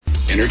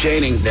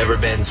Entertaining. Never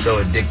been so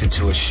addicted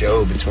to a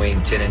show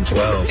between 10 and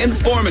 12.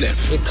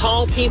 Informative. You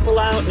call people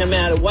out no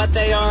matter what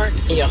they are,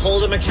 and you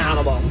hold them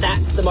accountable.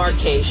 That's the Mark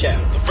Kaye Show.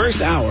 The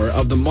first hour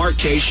of the Mark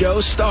Kaye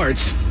Show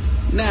starts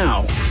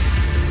now.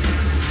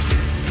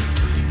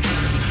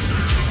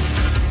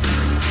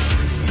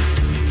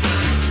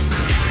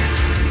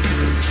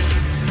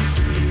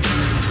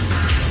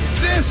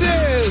 This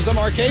is the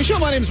Mark Kaye Show.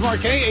 My name is Mark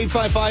Kaye.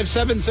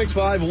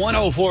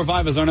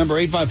 855-765-1045 is our number.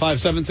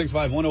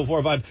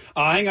 855-765-1045.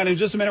 Hang on in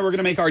just a minute. We're going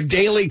to make our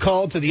daily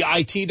call to the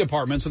IT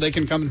department so they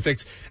can come and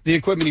fix the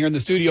equipment here in the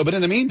studio. But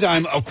in the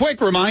meantime, a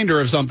quick reminder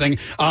of something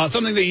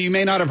that you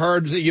may not have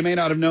heard, that you may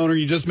not have known, or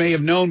you just may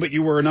have known but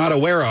you were not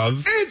aware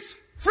of. It's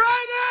Friday!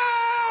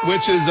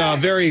 Which is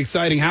very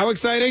exciting. How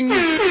exciting?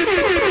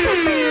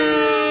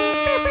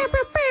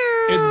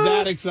 It's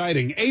that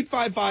exciting.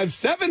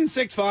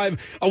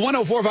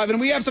 855-765-1045.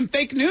 And we have some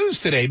fake news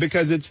today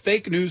because it's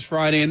Fake News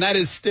Friday. And that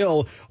is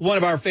still one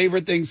of our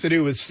favorite things to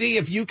do, is see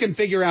if you can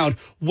figure out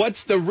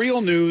what's the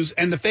real news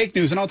and the fake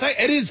news. And I'll tell you,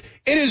 it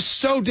is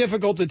so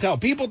difficult to tell.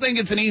 People think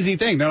it's an easy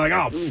thing. They're like,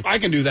 oh, I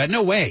can do that.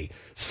 No way.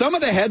 Some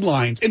of the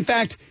headlines, in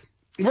fact,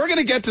 we're going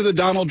to get to the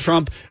Donald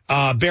Trump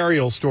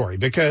burial story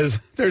because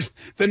there's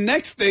the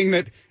next thing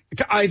that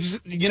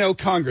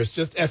Congress,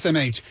 just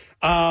SMH.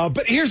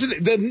 But here's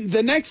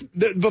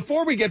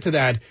before we get to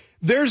that,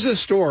 there's a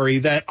story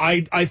that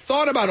I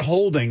thought about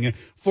holding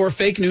for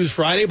Fake News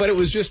Friday, but it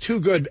was just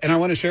too good, and I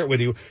want to share it with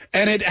you.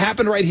 And it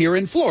happened right here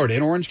in Florida,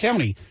 in Orange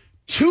County.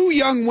 2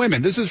 young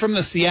women, this is from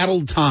the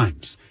Seattle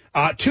Times,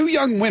 2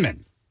 young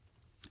women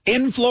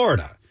in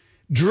Florida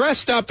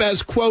dressed up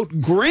as, quote,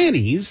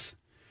 grannies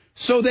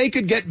so they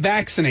could get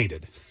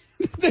vaccinated.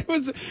 There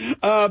was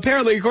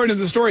apparently, according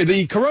to the story,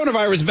 the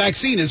coronavirus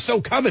vaccine is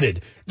so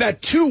coveted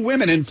that 2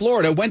 women in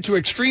Florida went to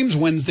Extremes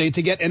Wednesday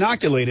to get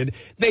inoculated.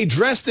 They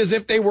dressed as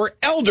if they were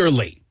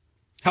elderly,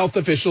 health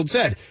officials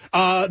said.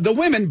 The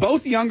women,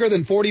 both younger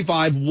than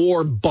 45,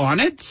 wore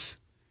bonnets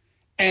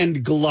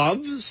and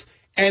gloves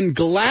and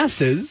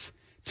glasses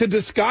to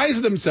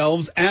disguise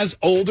themselves as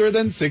older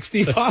than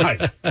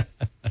 65.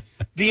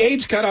 The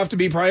age cutoff to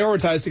be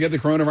prioritized to get the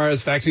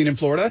coronavirus vaccine in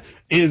Florida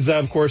is,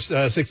 of course,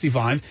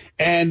 65,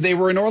 and they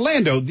were in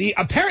Orlando.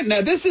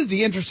 Now, this is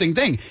the interesting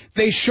thing.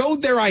 They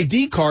showed their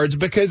ID cards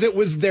because it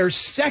was their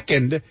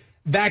second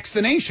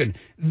vaccination,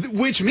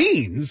 which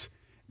means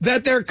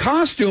that their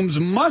costumes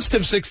must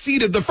have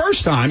succeeded the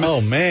first time.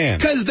 Oh, man.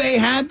 Because they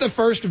had the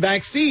first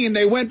vaccine.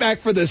 They went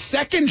back for the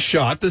second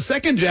shot, the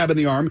second jab in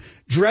the arm,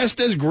 dressed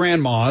as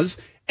grandmas,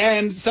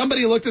 and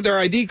somebody looked at their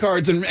ID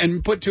cards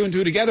and put 2 and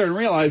 2 together and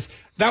realized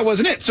that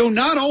wasn't it. So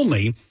not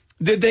only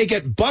did they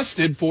get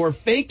busted for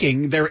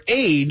faking their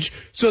age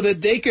so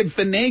that they could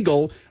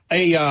finagle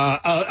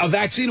a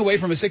vaccine away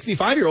from a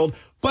 65-year-old,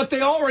 but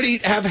they already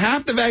have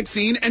half the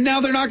vaccine, and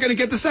now they're not going to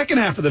get the second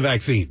half of the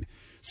vaccine.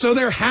 So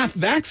they're half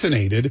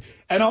vaccinated,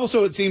 and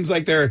also it seems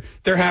like they're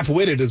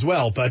half-witted as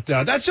well. But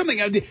that's something.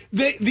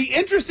 The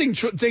interesting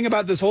thing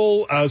about this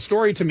whole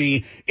story to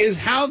me is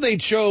how they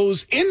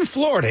chose in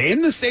Florida,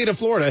 in the state of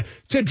Florida,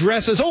 to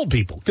dress as old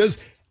people. Because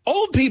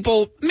old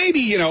people,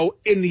 maybe,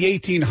 in the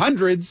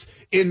 1800s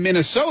in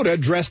Minnesota,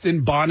 dressed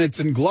in bonnets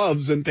and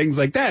gloves and things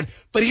like that.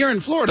 But here in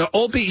Florida,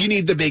 old people, you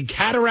need the big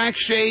cataract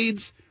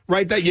shades,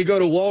 right? That you go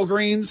to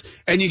Walgreens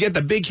and you get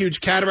the big,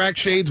 huge cataract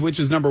shades, which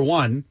is number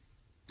one.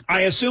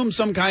 I assume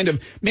some kind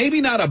of, maybe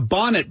not a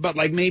bonnet, but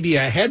like maybe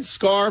a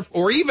headscarf,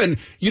 or even,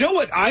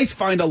 what I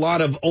find a lot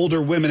of older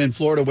women in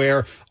Florida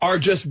wear are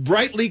just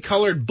brightly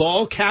colored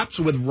ball caps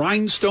with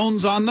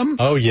rhinestones on them.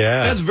 Oh,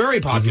 yeah. That's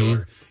very popular.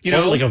 Mm-hmm.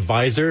 Or like a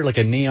visor, like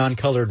a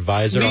neon-colored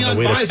visor on the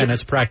way to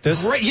tennis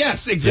practice. Great.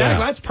 Yes,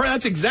 exactly. Yeah.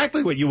 That's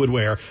exactly what you would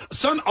wear.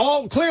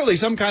 Clearly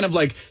some kind of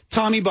like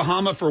Tommy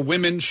Bahama for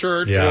women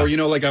shirt, or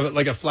like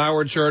a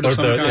flowered shirt of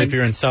some kind. If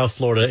you're in South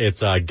Florida, it's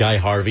Guy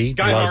Harvey.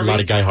 A lot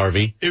of Guy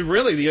Harvey. It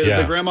really,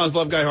 the grandmas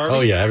love Guy Harvey. Oh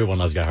yeah, everyone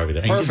loves Guy Harvey.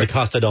 And the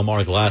Costa Del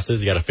Mar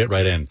glasses, you got to fit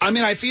right in. I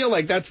mean, I feel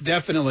like they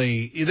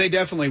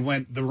definitely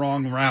went the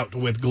wrong route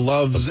with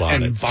gloves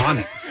and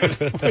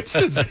bonnets,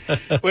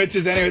 which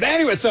is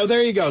anyway. So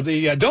there you go.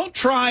 Don't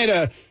try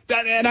to.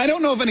 And I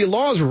don't know if any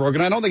laws were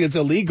broken. I don't think it's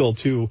illegal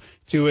to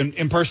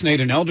impersonate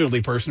an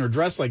elderly person or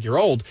dress like you're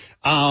old.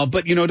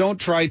 But don't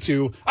try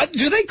to.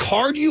 Do they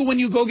card you when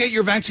you go get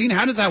your vaccine?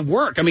 How does that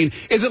work? I mean,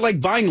 is it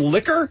like buying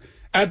liquor?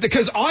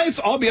 Because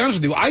I'll be honest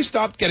with you, I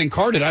stopped getting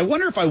carded. I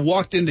wonder if I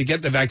walked in to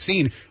get the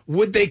vaccine,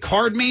 would they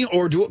card me,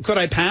 or could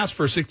I pass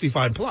for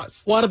 65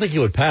 plus? Well, I don't think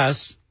you would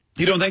pass.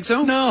 You don't think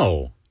so?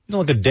 No. You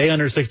look a day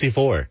under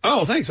 64.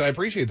 Oh, thanks. I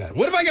appreciate that.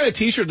 What if I got a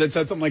T-shirt that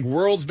said something like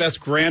 "World's Best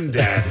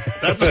Granddad"?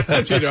 That's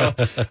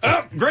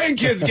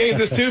grandkids gave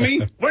this to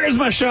me. Where's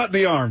my shot in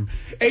the arm?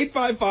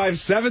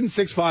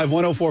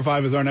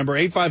 855-765-1045 is our number.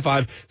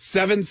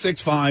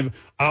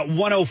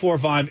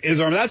 855-765-1045 is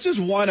our. That's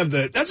just one of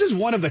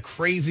the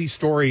crazy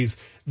stories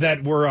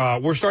that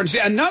we're starting to see.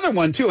 Another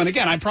one too. And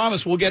again, I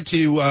promise we'll get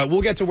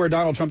to where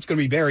Donald Trump's going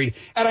to be buried.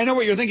 And I know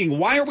what you're thinking.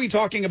 Why are we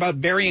talking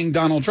about burying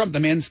Donald Trump? The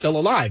man's still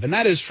alive, and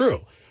that is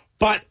true.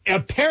 But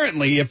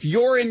apparently, if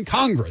you're in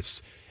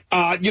Congress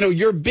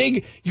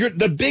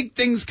The big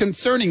things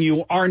concerning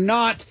you are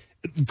not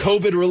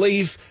COVID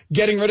relief,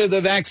 getting rid of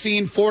the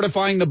vaccine,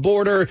 fortifying the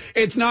border.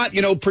 It's not,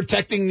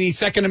 protecting the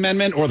Second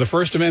Amendment or the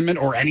First Amendment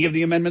or any of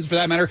the amendments for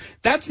that matter.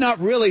 That's not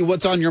really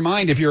what's on your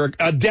mind if you're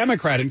a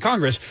Democrat in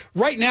Congress.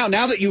 Right now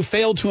that you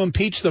failed to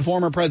impeach the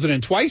former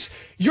president twice,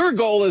 your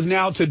goal is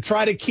now to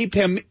try to keep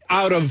him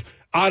out of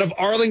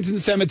Arlington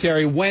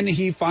Cemetery when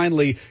he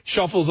finally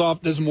shuffles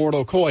off this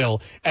mortal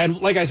coil. And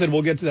like I said,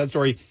 we'll get to that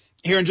story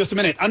here in just a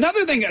minute.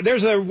 Another thing,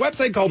 there's a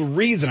website called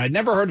Reason. I'd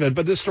never heard of it,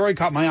 but this story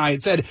caught my eye.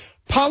 It said,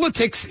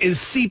 politics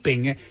is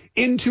seeping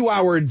into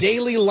our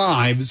daily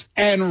lives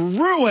and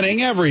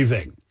ruining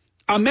everything.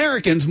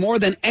 Americans, more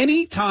than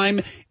any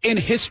time in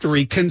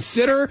history,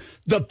 consider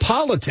the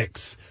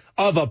politics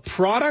of a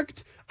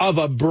product, of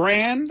a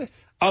brand,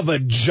 of a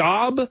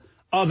job,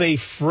 of a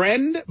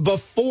friend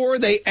before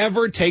they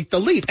ever take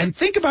the leap. And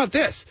think about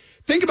this.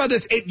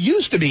 It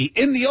used to be,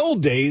 in the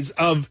old days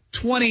of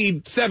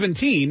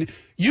 2017,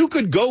 you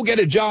could go get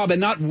a job and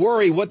not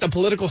worry what the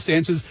political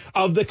stances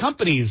of the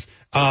companies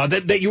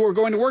that you were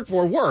going to work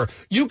for were.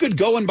 You could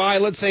go and buy,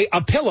 let's say,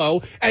 a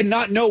pillow and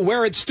not know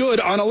where it stood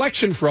on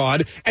election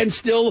fraud and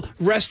still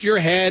rest your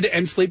head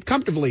and sleep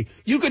comfortably.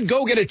 You could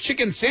go get a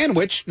chicken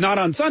sandwich, not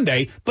on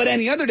Sunday, but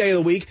any other day of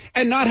the week,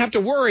 and not have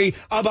to worry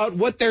about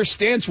what their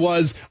stance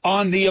was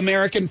on the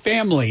American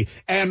family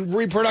and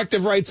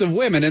reproductive rights of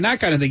women and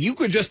that kind of thing. You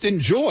could just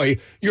enjoy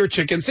your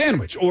chicken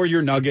sandwich or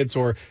your nuggets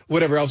or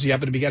whatever else you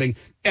happen to be getting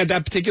at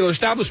that particular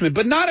establishment,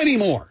 but not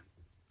anymore.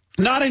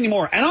 Not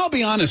anymore. And I'll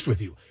be honest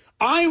with you.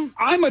 I'm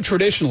a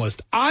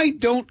traditionalist. I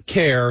don't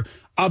care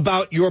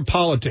about your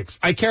politics.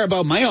 I care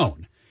about my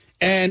own.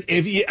 And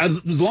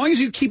as long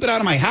as you keep it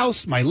out of my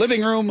house, my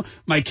living room,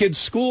 my kids'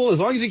 school, as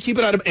long as you keep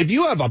it out of, if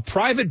you have a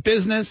private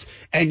business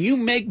and you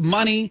make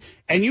money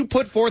and you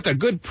put forth a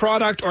good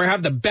product or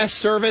have the best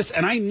service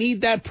and I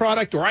need that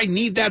product or I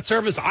need that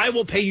service, I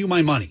will pay you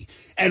my money.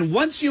 And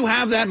once you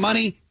have that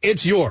money,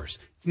 it's yours.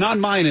 It's not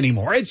mine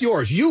anymore. It's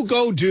yours. You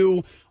go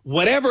do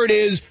whatever it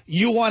is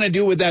you want to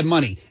do with that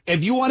money.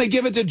 If you want to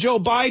give it to Joe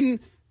Biden,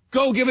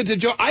 go give it to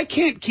Joe. I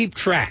can't keep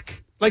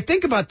track. Like,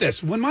 think about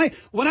this. When my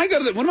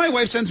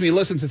wife sends me a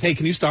list and says, hey,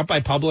 can you stop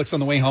by Publix on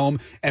the way home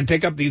and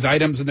pick up these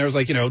items? And there's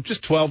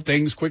just 12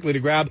 things quickly to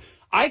grab.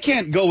 I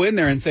can't go in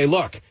there and say,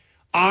 look,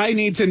 I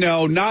need to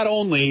know not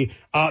only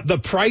the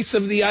price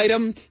of the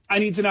item. I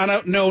need to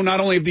know not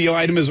only if the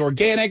item is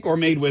organic or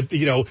made with,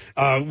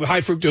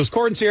 high fructose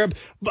corn syrup.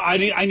 But I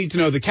need to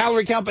know the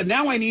calorie count. But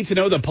now I need to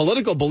know the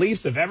political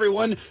beliefs of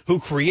everyone who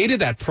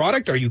created that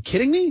product. Are you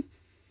kidding me?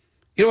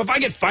 If I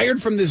get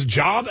fired from this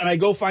job and I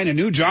go find a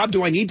new job,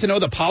 do I need to know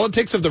the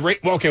politics of the rate?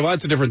 Well, okay,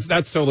 that's a difference.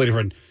 That's totally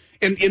different.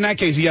 In that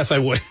case, yes, I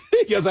would.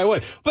 Yes, I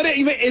would. But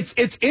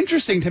it's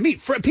interesting to me.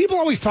 People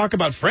always talk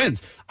about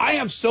friends. I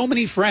have so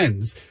many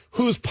friends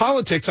whose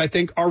politics, I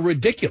think, are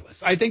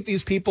ridiculous. I think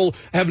these people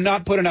have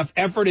not put enough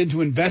effort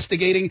into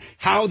investigating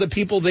how the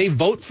people they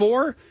vote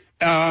for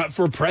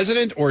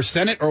president or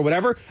Senate or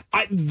whatever,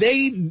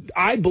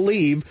 I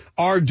believe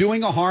are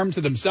doing a harm to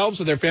themselves,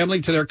 to their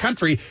family, to their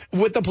country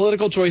with the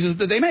political choices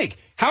that they make.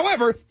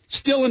 However,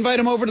 still invite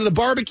them over to the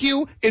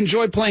barbecue,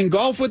 enjoy playing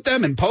golf with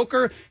them and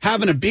poker,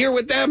 having a beer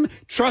with them,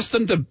 trust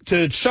them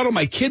to shuttle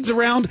my kids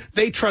around.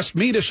 They trust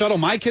me to shuttle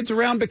my kids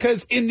around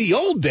because in the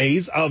old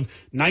days of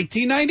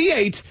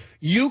 1998,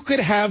 you could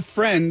have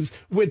friends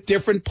with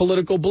different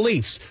political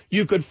beliefs.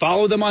 You could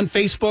follow them on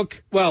Facebook.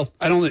 Well,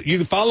 you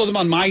could follow them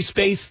on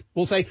MySpace,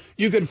 we'll say.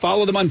 You could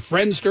follow them on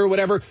Friendster or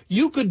whatever.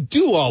 You could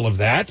do all of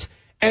that,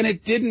 and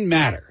it didn't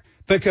matter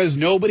because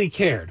nobody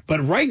cared.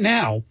 But right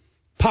now,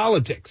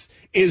 politics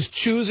is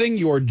choosing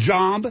your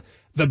job,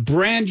 the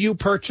brand you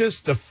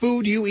purchase, the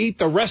food you eat,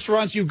 the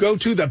restaurants you go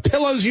to, the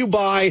pillows you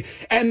buy,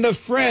 and the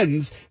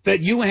friends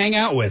that you hang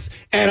out with.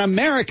 And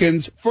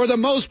Americans, for the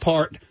most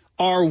part,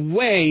 are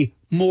way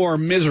more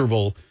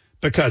miserable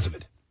because of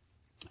it.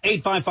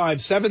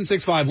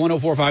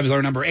 855-765-1045 is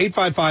our number.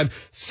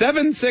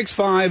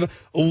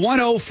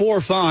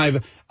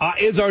 855-765-1045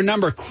 is our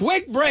number.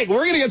 Quick break.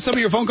 We're going to get some of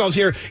your phone calls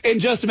here in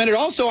just a minute.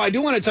 Also, I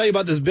do want to tell you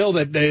about this bill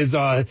that is,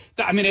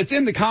 it's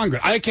in the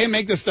Congress. I can't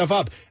make this stuff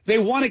up. They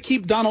want to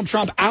keep Donald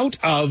Trump out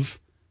of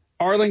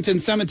Arlington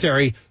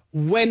Cemetery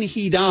when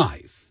he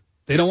dies.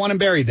 They don't want him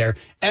buried there.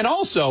 And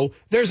also,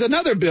 there's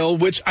another bill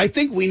which I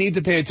think we need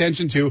to pay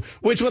attention to,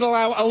 which would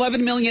allow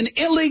 11 million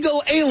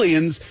illegal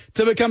aliens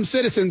to become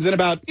citizens in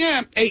about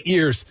 8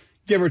 years,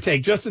 give or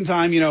take, just in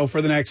time,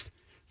 for the next,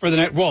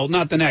 well,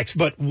 not the next,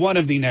 but one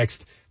of the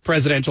next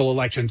presidential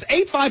elections.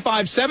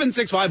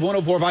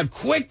 855-765-1045.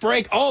 Quick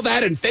break. All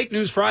that and Fake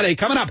News Friday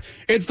coming up.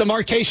 It's the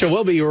Mark Kaye Show.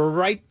 We'll be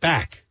right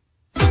back.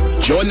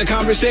 Join the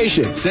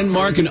conversation. Send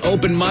Mark an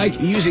open mic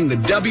using the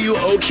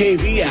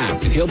WOKV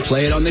app, and he'll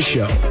play it on the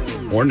show.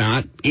 Or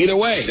not. Either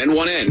way, send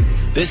one in.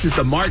 This is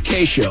the Mark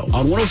Kaye Show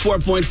on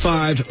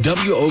 104.5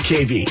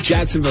 WOKV,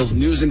 Jacksonville's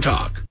News and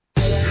Talk.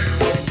 This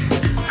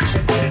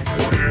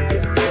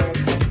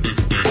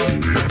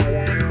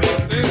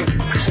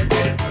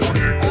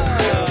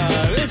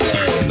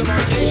is the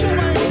Mark Kaye Show.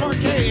 My name is Mark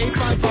Kaye.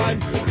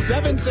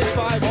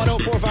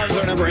 855-765-1045 is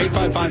our number.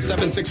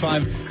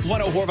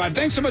 855-765-1045.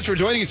 Thanks so much for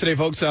joining us today,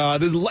 folks.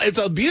 It's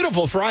a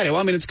beautiful Friday. Well,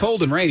 I mean, it's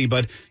cold and rainy,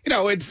 but,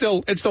 it's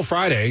still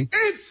Friday.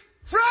 It's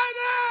Friday!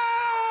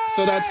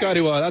 So that's got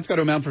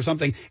to amount for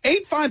something.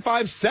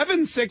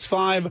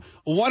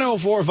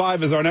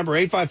 855-765-1045 is our number.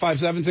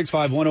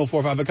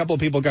 855-765-1045. A couple of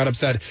people got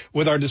upset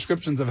with our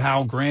descriptions of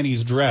how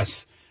grannies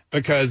dress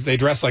because they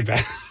dress like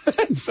that.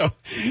 So,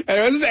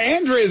 anyway, this is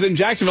Andrea's in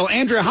Jacksonville.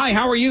 Andrea, hi,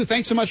 how are you?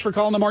 Thanks so much for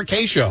calling the Mark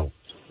K Show.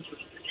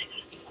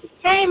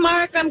 Hey,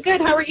 Mark, I'm good.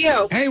 How are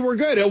you? Hey, we're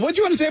good. What do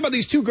you want to say about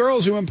these two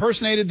girls who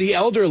impersonated the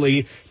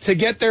elderly to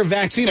get their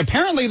vaccine?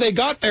 Apparently, they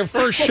got their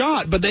first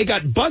shot, but they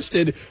got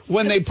busted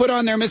when they put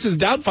on their Mrs.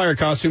 Doubtfire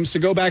costumes to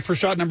go back for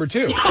shot number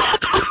 2.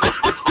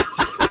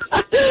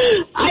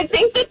 I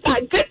think that's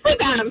good for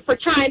them for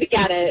trying to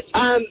get it.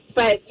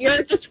 But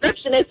your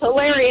description is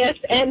hilarious,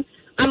 and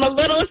I'm a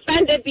little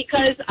offended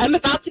because I'm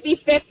about to be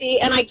 50,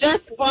 and I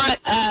just bought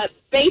a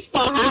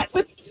baseball hat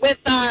with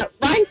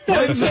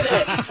rhinestones in it.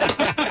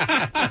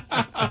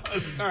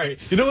 Sorry.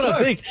 You know what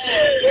I think?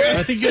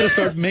 I think you got to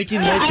start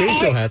making more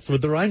K-Show hats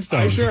with the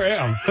rhinestones. I sure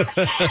am.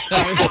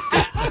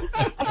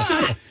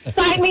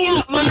 Sign me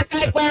up, Mark.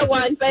 I'd wear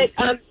one. But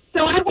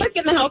so I work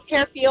in the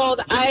healthcare field.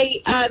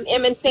 I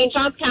am in St.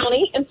 Johns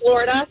County in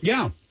Florida.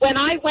 Yeah. When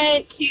I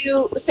went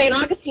to St.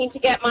 Augustine to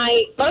get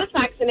my both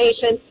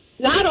vaccinations,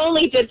 not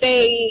only did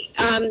they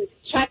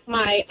check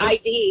my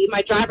ID,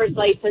 my driver's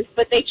license,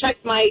 but they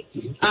checked my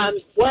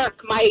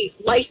work, my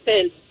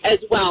license as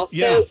well.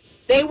 Yeah. So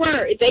they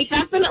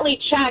definitely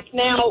check.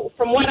 Now,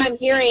 from what I'm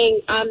hearing,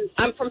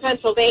 I'm from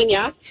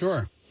Pennsylvania.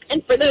 Sure.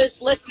 And for those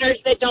listeners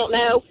that don't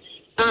know,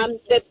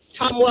 that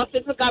Tom Wolf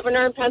is the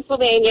governor in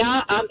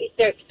Pennsylvania.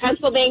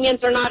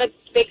 Pennsylvanians are not a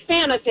big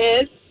fan of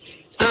his.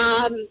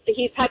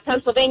 He's had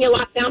Pennsylvania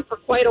locked down for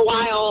quite a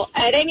while.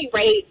 At any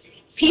rate,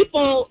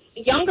 people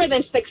younger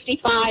than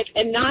 65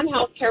 and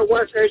non-healthcare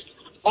workers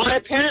are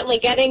apparently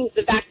getting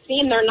the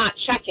vaccine. They're not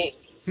checking.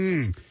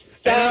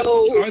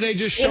 So are they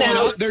just showing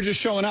up? They're just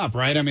showing up,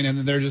 right? I mean,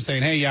 and they're just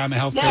saying, hey, yeah, I'm a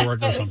healthcare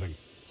worker or something.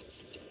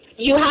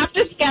 You have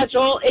to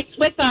schedule. It's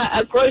with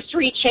a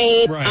grocery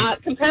chain,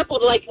 right. Comparable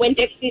to like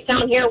Winn-Dixie's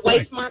down here, Weis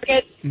Right.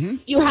 Market. Mm-hmm.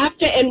 You have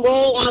to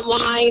enroll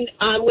online,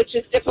 which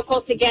is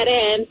difficult to get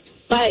in.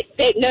 But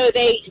they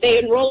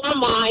enroll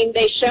online,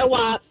 they show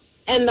up,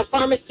 and the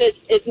pharmacist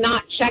is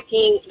not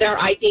checking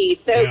their ID.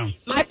 So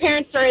My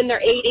parents are in their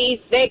 80s.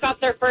 They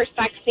got their first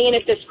vaccine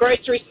at this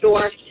grocery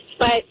store,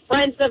 but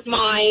friends of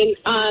mine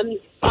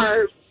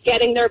are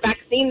getting their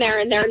vaccine there,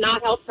 and they're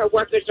not healthcare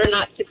workers. They're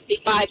not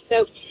 65.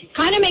 So it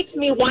kind of makes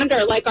me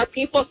wonder, like, are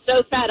people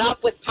so fed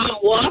up with Tom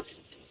Wolf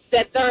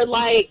that they're,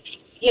 like,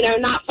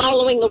 not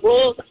following the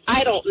rules?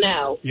 I don't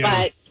know.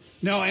 Yeah. But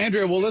no,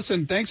 Andrea, well,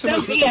 listen, thanks so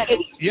much.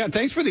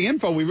 Thanks for the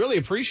info. We really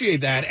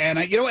appreciate that. And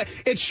you know what?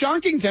 It's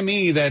shocking to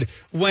me that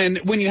when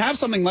you have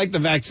something like the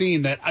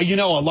vaccine that, a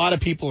lot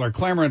of people are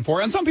clamoring for,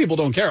 and some people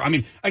don't care. I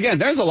mean, again,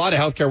 there's a lot of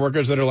healthcare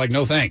workers that are like,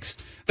 no, thanks.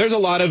 There's a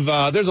lot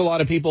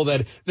of people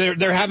that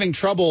they're having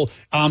trouble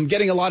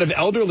getting a lot of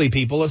elderly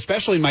people,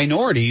 especially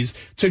minorities,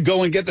 to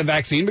go and get the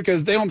vaccine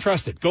because they don't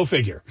trust it. Go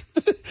figure.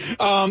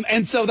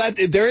 And so that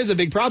there is a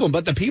big problem.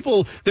 But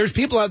there's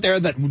people out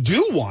there that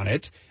do want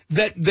it,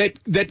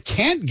 that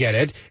can't get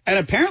it, and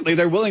apparently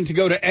they're willing to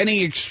go to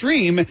any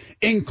extreme,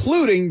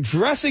 including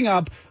dressing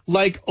up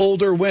like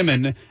older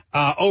women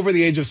over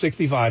the age of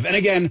 65. And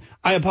again,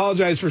 I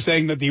apologize for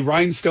saying that the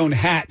rhinestone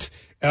hat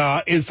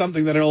is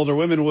something that an older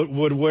woman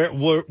would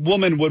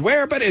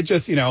wear, but it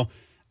just,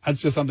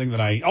 that's just something that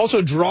I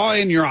also draw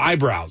in your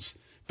eyebrows,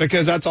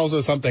 because that's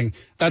also something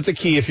that's a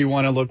key if you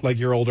want to look like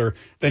you're older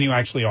than you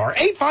actually are.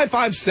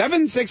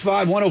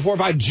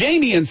 855-765-1045.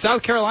 Jamie in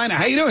South Carolina.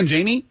 How you doing,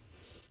 Jamie?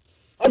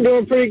 I'm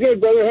doing pretty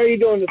good, brother. How you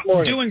doing this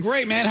morning? Doing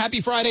great, man.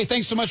 Happy Friday.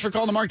 Thanks so much for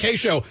calling the Mark K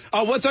Show.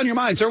 What's on your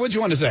mind, sir? What do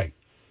you want to say?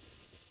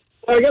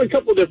 I got a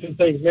couple different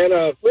things, man.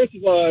 First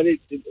of all,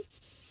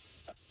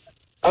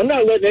 I'm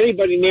not letting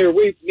anybody near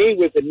me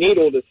with a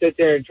needle to sit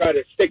there and try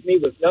to stick me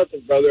with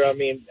nothing, brother. I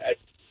mean,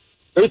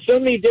 there's so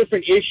many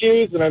different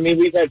issues, and I mean,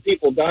 we've had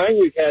people dying,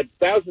 we've had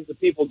thousands of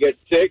people get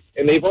sick,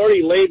 and they've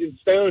already laid in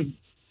stone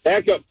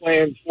backup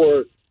plans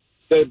for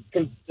the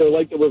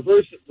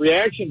reverse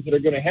reactions that are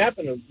going to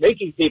happen of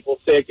making people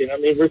sick. And I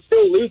mean, we're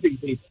still losing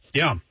people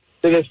to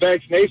this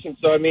vaccination.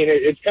 So I mean,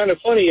 it's kind of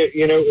funny, if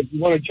you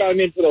want to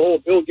chime into the whole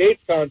Bill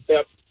Gates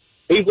concept.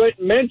 He went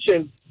and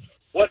mentioned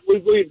what we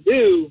would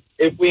do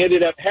if we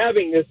ended up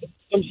having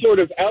some sort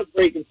of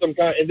outbreak of some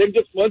kind, and then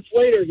just months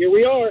later, here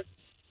we are.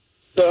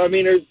 So I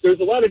mean, there's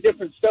a lot of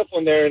different stuff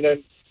on there, and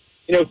then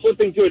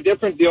flipping to a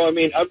different deal. I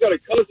mean, I've got a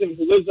cousin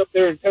who lives up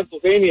there in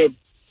Pennsylvania.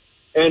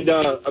 And,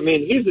 I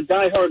mean, he's a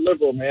diehard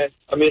liberal, man.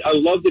 I mean, I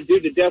love the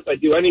dude to death.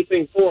 I'd do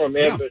anything for him,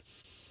 man. Yeah. But,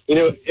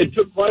 it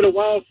took quite a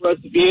while for us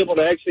to be able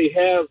to actually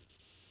have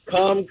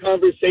calm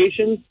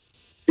conversations,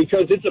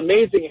 because it's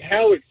amazing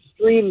how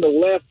extreme the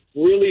left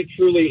really,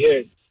 truly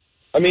is.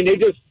 I mean, they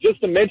just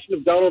the mention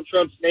of Donald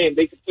Trump's name,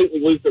 they completely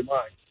lose their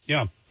mind.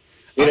 Yeah.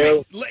 You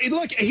know?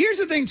 Look, here's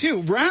the thing,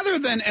 too. Rather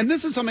than, and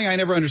this is something I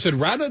never understood,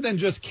 rather than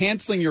just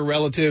canceling your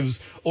relatives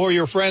or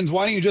your friends,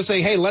 why don't you just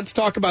say, hey, let's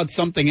talk about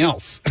something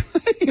else?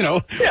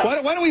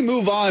 Why don't we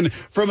move on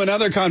from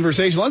another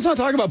conversation? Let's not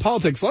talk about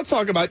politics. Let's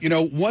talk about,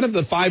 one of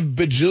the 5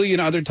 bajillion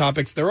other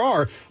topics there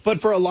are.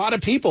 But for a lot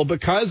of people,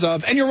 because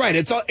of, and you're right,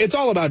 it's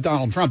all about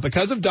Donald Trump.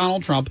 Because of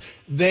Donald Trump,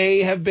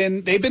 they've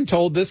been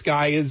told this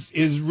guy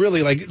is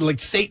really like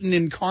Satan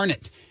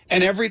incarnate.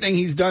 And everything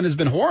he's done has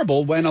been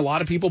horrible when a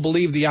lot of people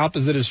believe the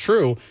opposite is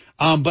true.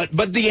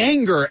 But the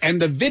anger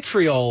and the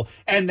vitriol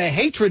and the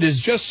hatred is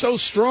just so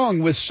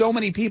strong with so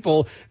many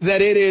people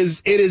that it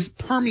is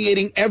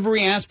permeating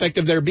every aspect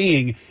of their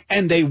being.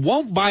 And they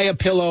won't buy a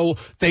pillow.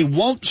 They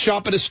won't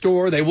shop at a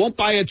store. They won't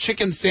buy a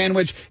chicken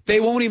sandwich. They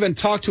won't even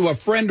talk to a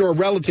friend or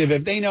relative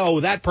if they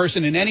know that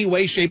person in any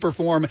way, shape, or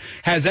form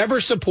has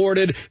ever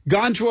supported,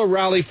 gone to a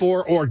rally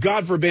for, or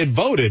God forbid,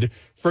 voted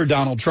for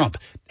Donald Trump.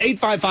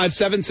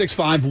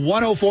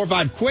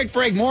 855-765-1045. Quick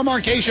break. More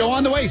Mark Kaye Show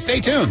on the way. Stay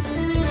tuned.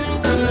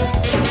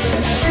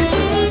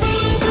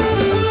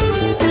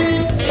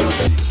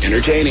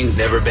 Entertaining.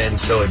 Never been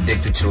so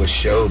addicted to a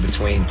show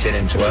between 10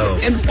 and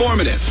 12.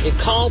 Informative. You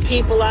call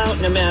people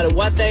out no matter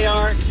what they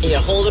are, and you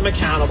hold them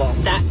accountable.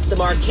 That's the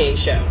Mark Kaye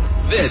Show.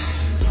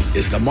 This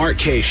is the Mark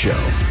Kaye Show.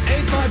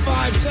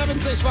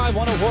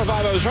 855-765-1045.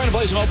 I was trying to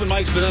play some open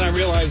mics, but then I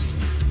realized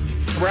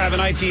we're having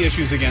IT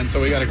issues again, so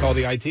we got to call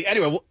the IT.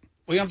 Anyway,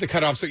 we have to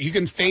cut off so you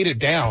can fade it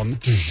down.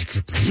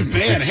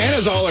 Man,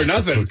 Hannah's all or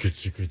nothing.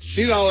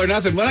 She's all or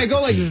nothing. When I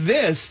go like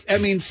this, I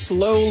mean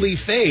slowly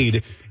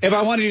fade. If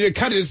I wanted you to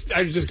cut it,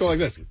 I would just go like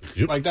this.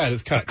 Yep. Like that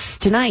is cut.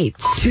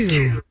 Tonight.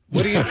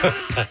 What do you...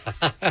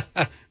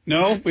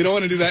 No, we don't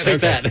want to do that.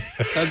 Take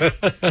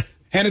that.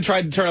 Hannah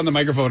tried to turn on the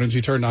microphone and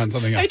she turned on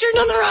something else. I turned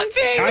on the wrong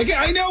thing.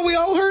 I know, we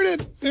all heard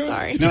it.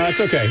 Sorry. No, that's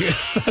okay.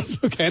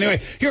 That's okay.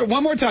 Anyway, here,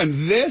 one more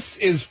time. This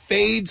is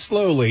fade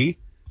slowly,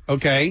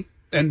 okay?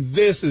 And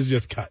this is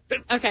just cut.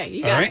 Okay,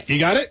 you got all right, it. You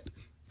got it?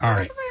 All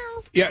right.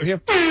 Yeah. There you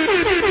go.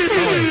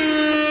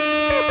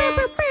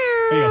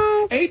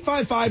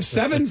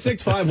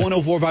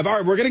 855-765-1045. All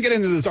right, we're going to get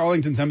into this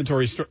Arlington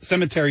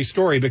cemetery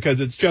story because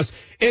it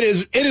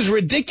is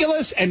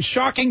ridiculous and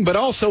shocking, but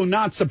also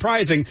not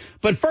surprising.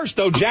 But first,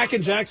 though, Jack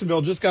in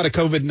Jacksonville just got a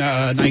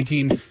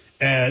COVID-19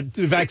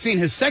 vaccine,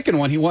 his second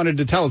one. He wanted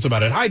to tell us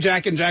about it. Hi,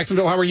 Jack in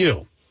Jacksonville. How are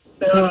you?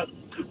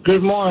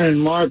 Good morning,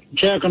 Mark.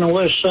 Jack on the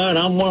west side.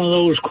 I'm one of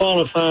those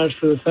qualifies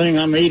for the thing.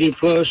 I'm 80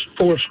 plus,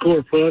 4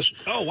 plus.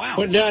 Oh, wow.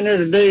 Went down there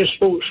today.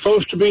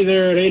 Supposed to be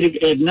there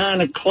at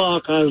 9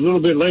 o'clock. I was a little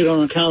bit late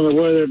on account of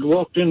the weather.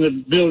 Walked in the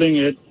building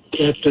at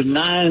the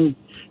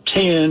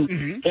 9:10.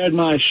 Mm-hmm. Had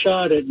my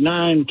shot at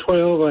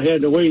 9:12. I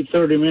had to wait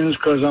 30 minutes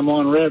because I'm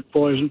on rat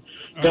poison.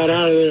 Okay. Got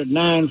out of there at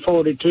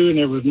 9:42, and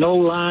there was no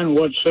line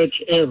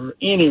whatsoever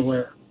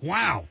anywhere.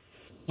 Wow.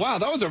 Wow,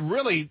 that was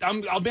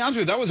I'll be honest with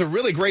you, that was a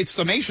really great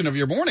summation of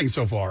your morning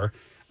so far.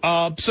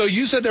 So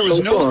you said there was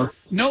no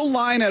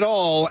line at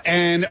all,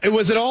 and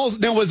was it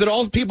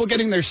all people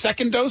getting their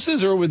second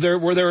doses, or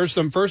were there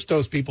some first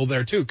dose people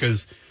there too?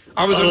 Because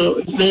I was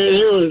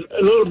there was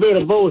a little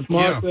bit of both,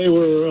 Mark. Yeah. They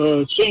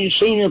were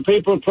senior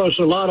people plus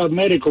a lot of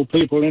medical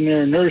people in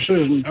there, nurses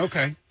and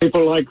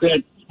people like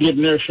that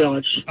getting their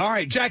shots. All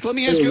right, Jack, let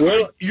me ask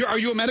you: are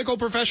you a medical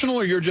professional,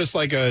 or you're just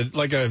like a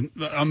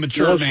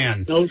mature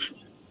man?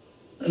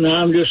 No,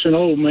 I'm just an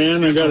old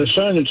man. I got a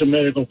son that's a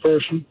medical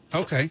person.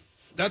 Okay.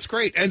 That's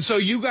great. And so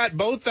you got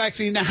both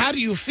vaccines. Now, how do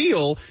you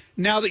feel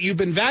now that you've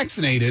been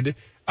vaccinated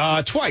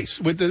twice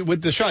with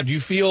the shot? Do you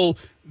feel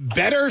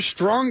better,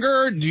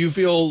 stronger? Do you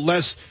feel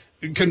less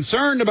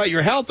concerned about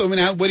your health? I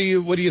mean, what are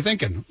you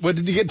thinking? What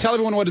did you get? Tell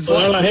everyone what it's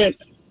like. Well,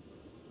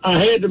 I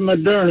had the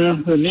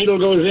Moderna. The needle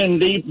goes in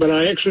deep, but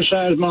I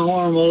exercised my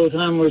arm all the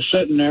time I was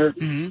sitting there,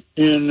 and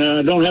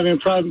don't have any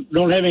problem.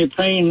 Don't have any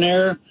pain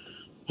there.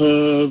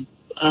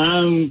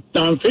 I'm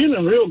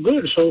feeling real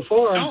good so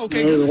far. Oh,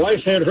 okay. The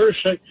wife had her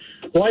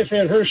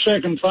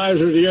second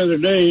Pfizer the other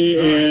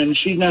day, and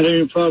she's not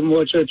having a problem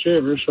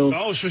whatsoever.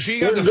 So, she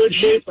got in good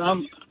shape.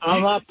 I'm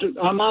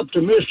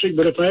optimistic,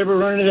 but if I ever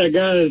run into that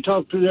guy that I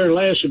talked to there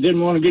last that didn't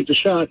want to get the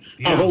shot,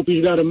 I hope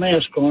he's got a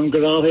mask on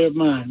because I'll have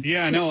mine.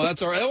 Yeah, no,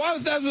 that's all right.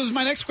 That was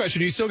my next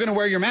question. Are you still going to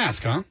wear your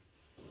mask, huh?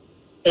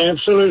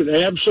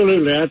 Absolutely. I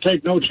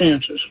take no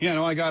chances. Yeah,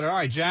 no, I got it. All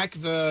right,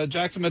 Jack's a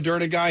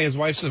Moderna guy. His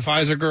wife's a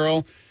Pfizer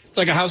girl. It's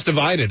like a house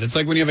divided. It's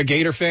like when you have a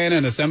Gator fan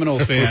and a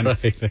Seminoles fan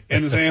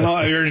in the same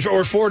house,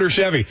 or Ford or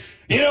Chevy.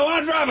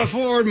 I drive a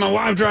Ford. My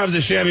wife drives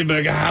a Chevy,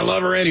 but I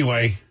love her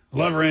anyway.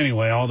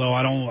 Although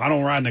I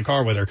don't ride in the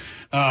car with her.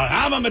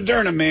 I'm a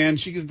Moderna man.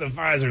 She's the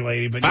Pfizer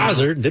lady. But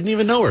Pfizer? Didn't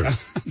even know her.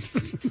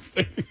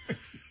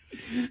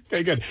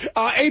 Okay, good.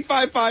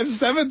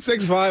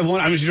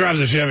 855-765-1. I mean, she drives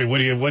a Chevy. What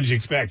did you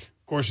expect? Of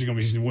course she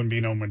wouldn't be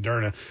no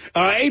Moderna.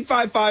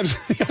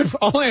 855,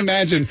 all I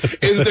imagine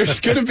is there's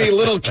going to be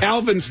little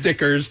Calvin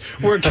stickers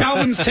where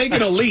Calvin's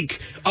taking a leak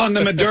on the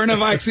Moderna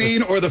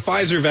vaccine or the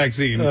Pfizer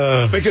vaccine,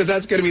 because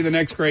that's going to be the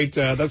next great,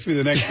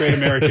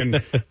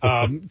 American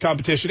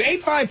competition.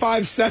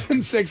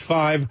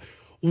 855-765-1045.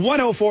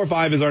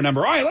 1045 is our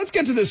number. All right, let's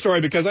get to this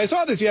story because I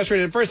saw this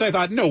yesterday. At first I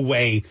thought, no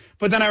way.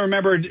 But then I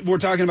remembered we're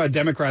talking about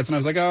Democrats, and I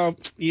was like, oh,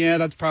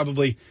 yeah, it's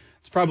probably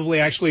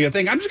actually a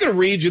thing. I'm just going to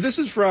read you. This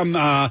is from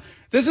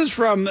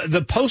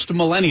the Post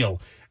Millennial.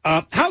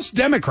 House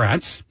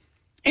Democrats,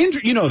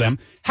 you know them,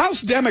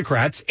 House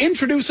Democrats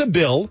introduce a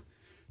bill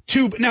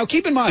to, now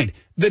keep in mind,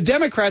 the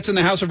Democrats in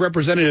the House of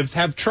Representatives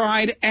have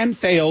tried and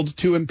failed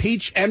to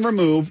impeach and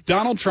remove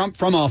Donald Trump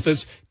from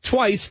office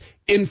twice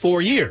in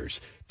 4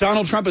 years.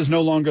 Donald Trump is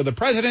no longer the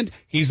president.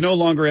 He's no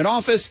longer in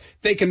office.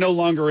 They can no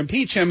longer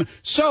impeach him.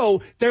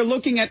 So they're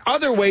looking at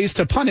other ways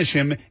to punish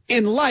him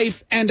in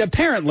life and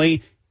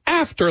apparently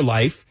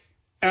afterlife,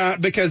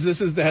 because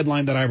this is the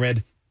headline that I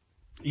read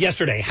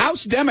yesterday.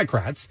 House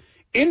Democrats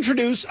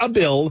introduce a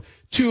bill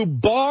to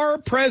bar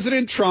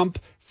President Trump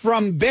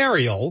from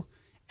burial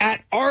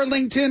at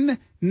Arlington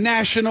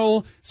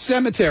National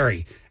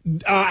Cemetery.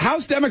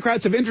 House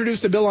Democrats have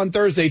introduced a bill on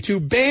Thursday to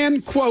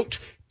ban, quote,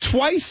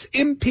 twice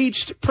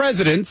impeached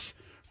presidents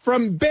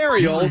from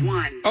burial.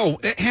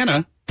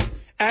 Hannah.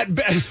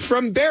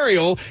 From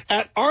burial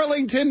at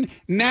Arlington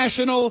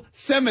National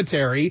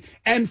Cemetery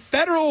and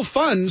federal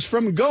funds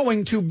from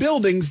going to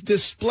buildings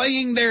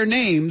displaying their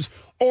names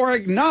or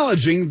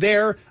acknowledging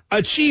their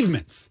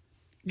achievements.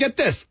 Get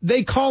this.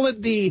 They call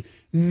it the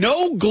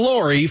No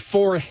Glory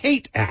for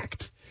Hate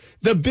Act.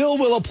 The bill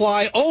will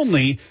apply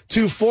only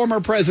to former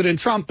President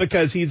Trump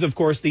because he's, of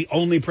course, the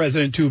only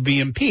president to be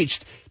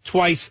impeached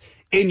twice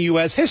in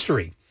U.S.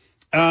 history.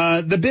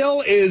 The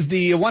bill is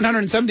the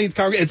 117th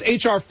Congress. It's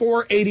H.R.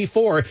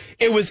 484.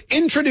 It was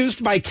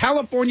introduced by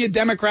California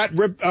Democrat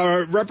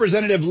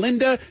Representative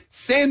Linda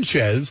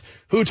Sanchez,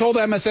 who told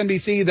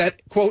MSNBC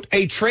that, quote,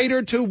 a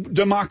traitor to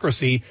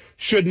democracy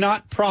should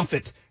not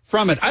profit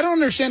from it. I don't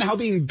understand how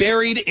being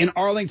buried in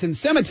Arlington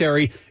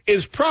Cemetery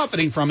is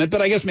profiting from it, but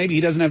I guess maybe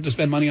he doesn't have to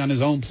spend money on his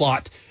own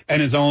plot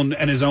and his own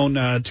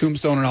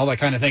tombstone and all that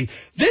kind of thing.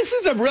 This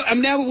is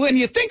now when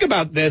you think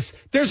about this,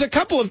 there's a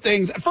couple of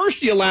things.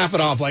 First, you laugh it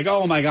off like,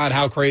 oh my God,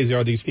 how crazy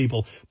are these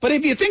people? But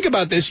if you think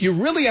about this, you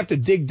really have to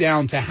dig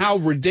down to how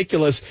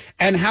ridiculous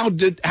and how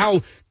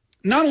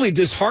not only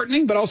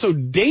disheartening but also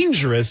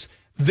dangerous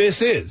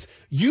this is.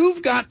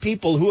 You've got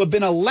people who have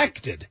been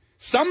elected.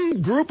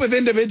 Some group of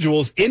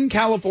individuals in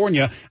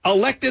California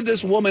elected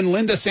this woman,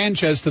 Linda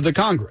Sanchez, to the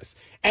Congress.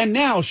 And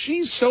now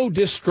she's so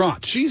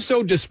distraught, she's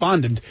so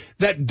despondent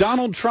that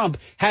Donald Trump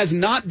has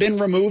not been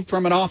removed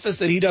from an office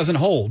that he doesn't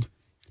hold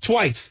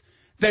twice,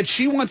 that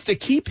she wants to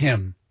keep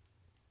him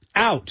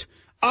out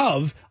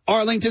of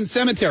Arlington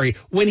Cemetery.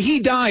 When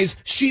he dies,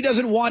 she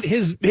doesn't want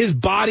his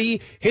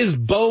body, his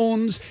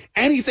bones,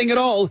 anything at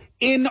all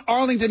in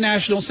Arlington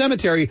National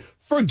Cemetery.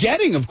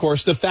 Forgetting, of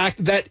course, the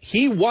fact that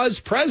he was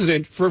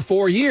president for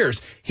 4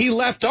 years. He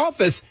left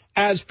office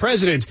as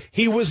president.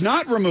 He was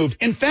not removed.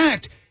 In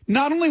fact,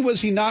 not only was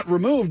he not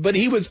removed, but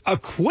he was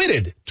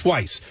acquitted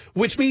twice,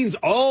 which means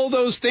all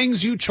those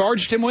things you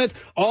charged him with,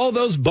 all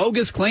those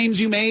bogus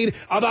claims you made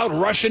about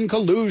Russian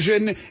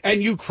collusion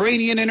and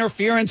Ukrainian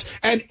interference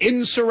and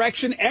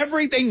insurrection,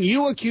 everything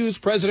you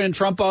accused President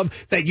Trump of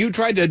that you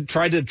tried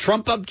to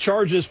trump up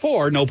charges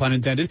for, no pun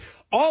intended,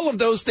 all of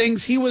those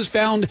things he was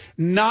found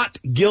not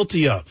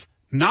guilty of.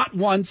 Not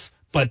once,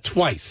 but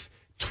twice.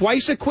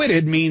 Twice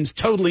acquitted means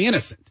totally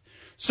innocent.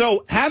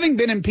 So having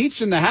been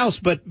impeached in the House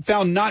but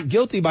found not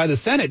guilty by the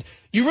Senate,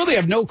 you really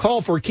have no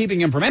call for keeping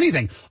him from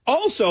anything.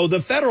 Also,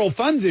 the federal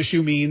funds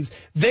issue means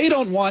they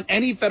don't want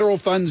any federal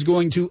funds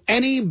going to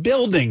any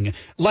building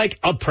like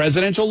a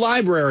presidential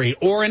library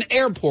or an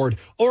airport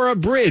or a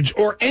bridge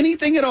or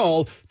anything at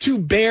all to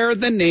bear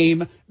the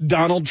name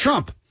Donald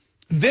Trump.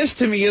 This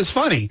to me is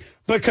funny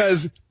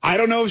because I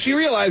don't know if she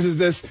realizes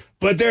this,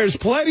 but there's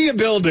plenty of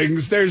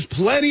buildings, there's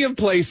plenty of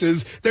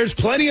places, there's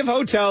plenty of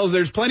hotels,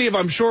 there's plenty of,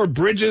 I'm sure,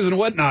 bridges and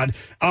whatnot,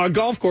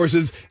 golf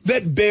courses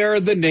that bear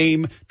the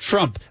name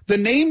Trump. The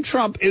name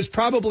Trump is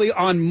probably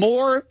on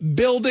more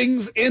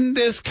buildings in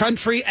this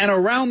country and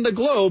around the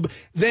globe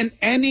than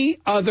any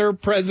other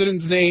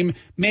president's name,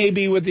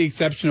 maybe with the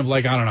exception of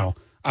I don't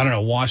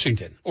know,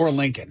 Washington or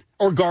Lincoln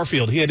or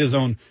Garfield. He had his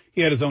own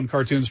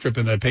cartoon strip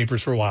in the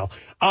papers for a while.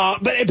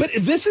 But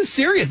this is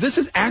serious. This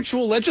is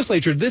actual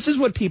legislature. This is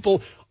what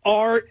people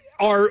are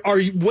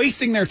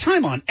wasting their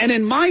time on. And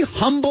in my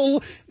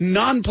humble,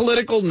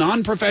 non-political,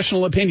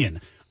 non-professional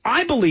opinion,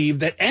 I believe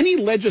that any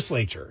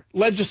legislator,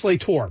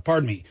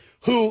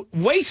 who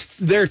wastes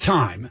their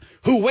time,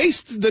 who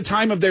wastes the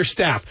time of their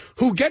staff,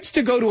 who gets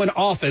to go to an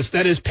office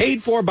that is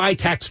paid for by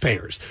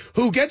taxpayers,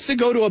 who gets to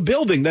go to a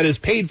building that is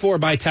paid for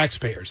by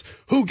taxpayers,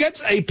 who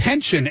gets a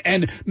pension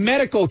and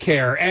medical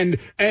care and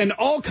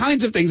all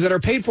kinds of things that are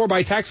paid for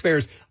by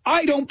taxpayers,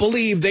 I don't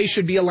believe they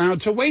should be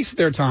allowed to waste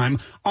their time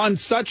on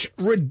such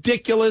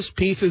ridiculous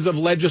pieces of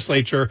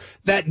legislature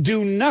that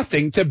do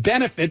nothing to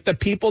benefit the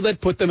people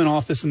that put them in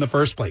office in the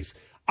first place.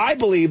 I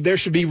believe there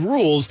should be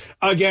rules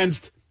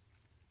against,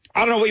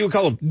 I don't know what you would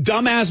call them,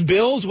 dumbass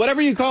bills,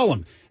 whatever you call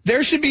them.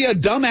 There should be a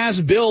dumbass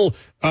bill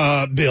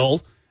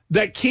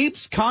that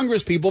keeps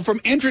Congress people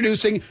from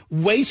introducing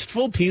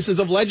wasteful pieces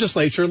of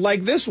legislature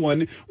like this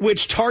one,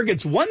 which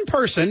targets one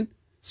person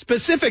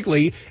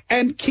specifically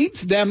and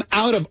keeps them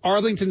out of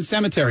Arlington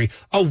Cemetery.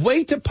 A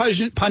way to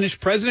punish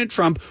President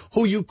Trump,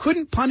 who you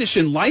couldn't punish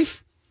in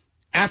life,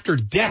 after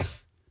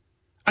death.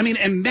 I mean,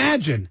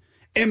 imagine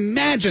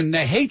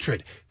the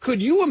hatred.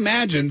 Could you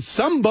imagine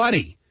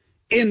somebody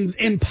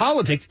in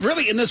politics,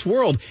 really in this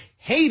world,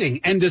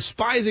 hating and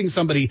despising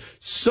somebody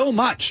so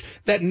much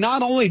that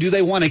not only do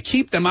they want to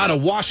keep them out of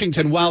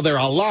Washington while they're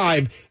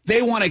alive,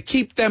 they want to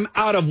keep them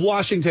out of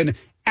Washington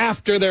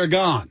after they're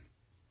gone?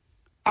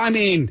 I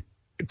mean,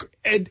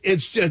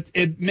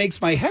 it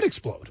makes my head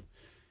explode.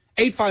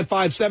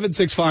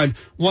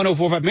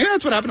 855-765-1045. Maybe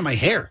that's what happened to my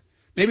hair.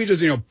 Maybe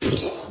just,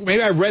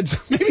 maybe I read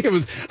some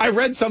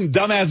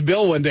dumbass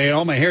bill one day and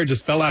all my hair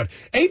just fell out.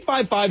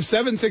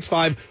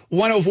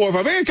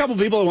 855-765-1045. Maybe a couple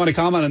people that want to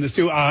comment on this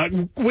too.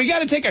 We got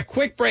to take a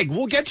quick break.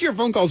 We'll get to your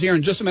phone calls here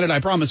in just a minute, I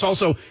promise.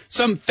 Also,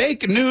 some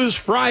Fake News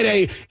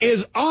Friday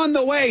is on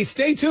the way.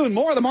 Stay tuned.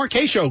 More of the Mark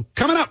Kaye Show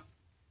coming up.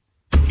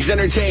 He's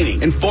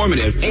entertaining,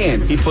 informative,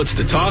 and he puts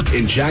the talk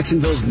in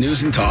Jacksonville's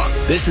news and talk.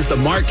 This is the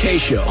Mark Kaye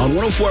Show on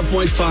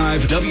 104.5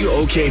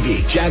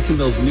 WOKV,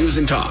 Jacksonville's news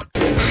and talk.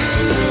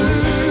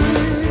 855-765-1045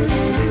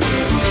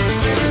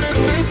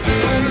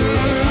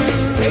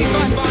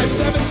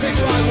 is our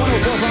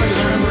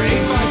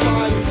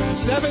number.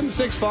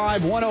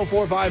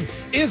 855-765-1045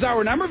 is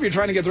our number. If you're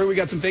trying to get through, we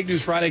got some Fake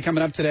News Friday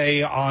coming up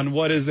today on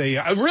what is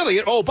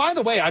by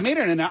the way, I made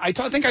I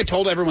think I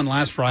told everyone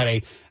last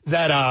Friday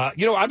that,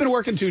 I've been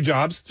working 2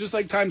 jobs, just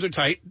like times are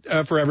tight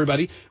for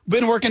everybody.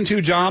 Been working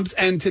 2 jobs,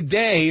 and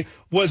today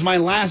was my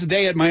last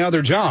day at my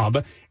other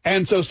job.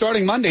 And so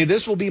starting Monday,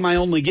 this will be my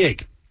only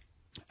gig.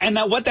 And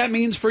now what that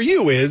means for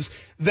you is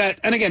that,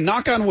 and again,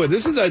 knock on wood,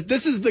 this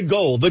is the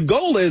goal. The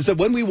goal is that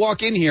when we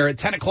walk in here at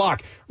 10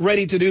 o'clock,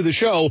 ready to do the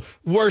show,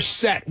 we're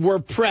set, we're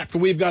prepped.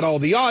 We've got all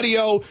the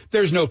audio.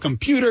 There's no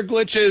computer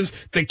glitches.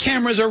 The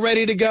cameras are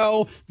ready to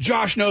go.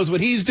 Josh knows what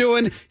he's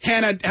doing.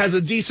 Hannah has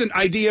a decent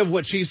idea of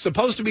what she's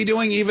supposed to be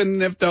doing,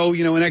 even if, though,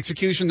 in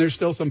execution, there's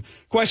still some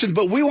questions.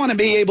 But we want to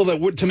be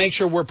able to make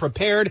sure we're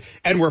prepared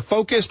and we're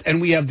focused and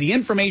we have the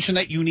information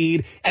that you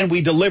need and we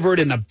deliver it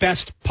in the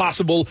best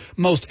possible,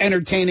 most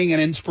entertaining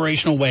and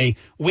inspirational way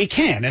we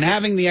can. And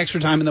having the extra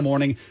time in the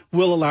morning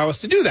will allow us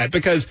to do that,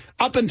 because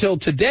up until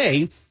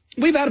today,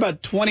 we've had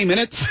about 20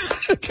 minutes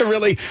to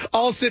really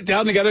all sit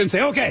down together and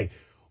say, okay,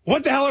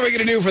 what the hell are we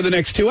going to do for the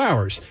next 2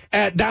 hours?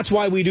 That's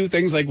why we do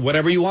things like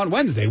Whatever You Want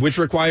Wednesday, which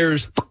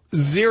requires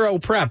zero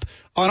prep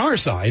on our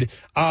side.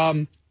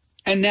 And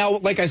now,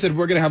 like I said,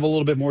 we're going to have a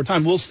little bit more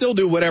time. We'll still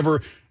do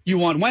Whatever You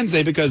Want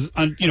Wednesday because,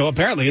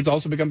 apparently it's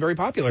also become very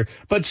popular.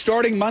 But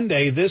starting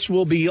Monday, this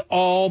will be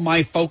all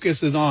my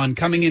focus is on,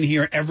 coming in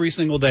here every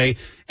single day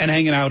and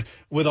hanging out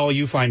with all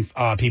you fine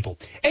people.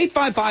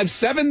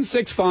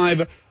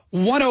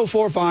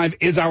 855-765-1045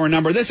 is our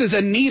number. This is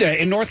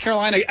Anita in North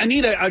Carolina.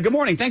 Anita, good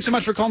morning. Thanks so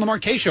much for calling the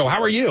Mark Kaye Show.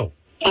 How are you?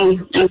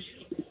 Good.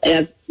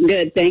 Thank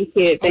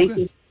you. Thank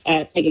you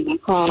for taking my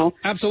call.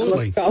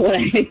 Absolutely. What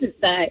I have to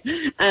say.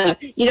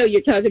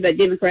 You're talking about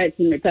Democrats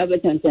and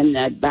Republicans and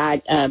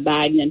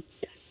Biden.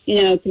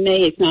 And, to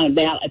me, it's not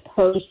about a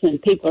person.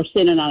 People are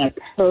sitting on a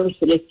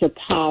person. It's their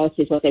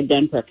policies, what they've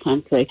done for a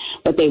country,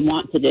 what they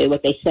want to do,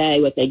 what they say,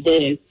 what they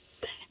do.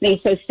 I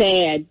think it's so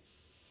sad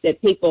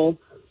that people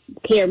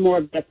care more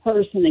about a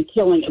person than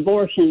killing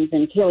abortions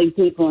and killing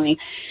people and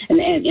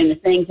the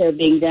things that are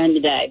being done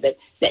today. But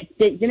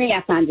to me,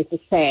 I find this is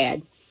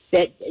sad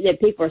that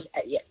people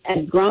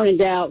as grown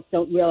adults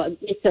don't realize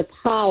it's a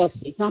policy.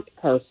 It's not the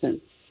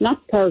person.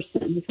 Not the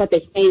person. It's what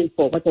they stand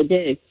for, what they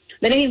do.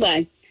 But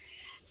anyway,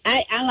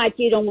 I like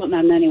you, don't want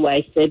my money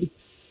wasted.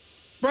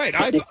 Right.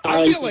 I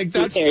feel like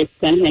that's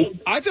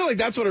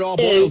what it all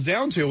boils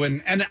down to.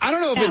 And I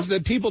don't know if it's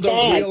that people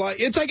don't realize.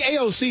 It's like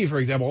AOC, for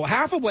example.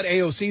 Half of what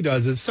AOC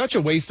does is such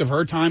a waste of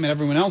her time and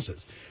everyone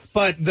else's.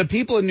 But the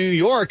people in New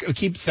York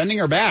keep sending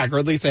her back, or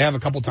at least they have a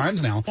couple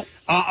times now.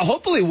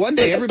 Hopefully one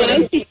day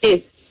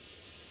everybody.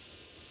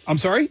 I'm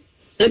sorry?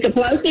 Look at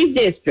Pelosi's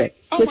district.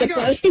 Oh my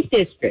gosh.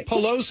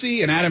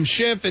 Pelosi and Adam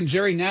Schiff and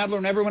Jerry Nadler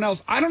and everyone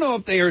else. I don't know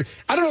if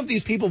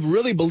these people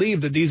really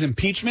believe that these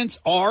impeachments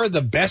are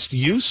the best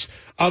use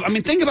of,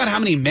 think about how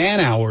many man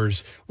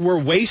hours were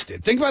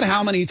wasted. Think about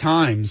how many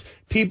times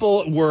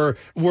people were,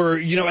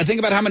 think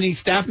about how many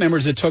staff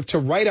members it took to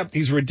write up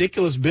these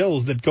ridiculous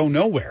bills that go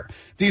nowhere.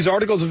 These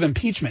articles of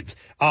impeachment,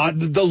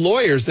 the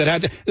lawyers that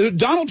had to,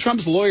 Donald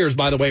Trump's lawyers,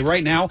 by the way,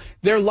 right now,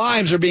 their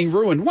lives are being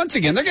ruined. Once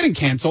again, they're getting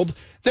canceled.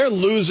 They're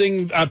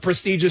losing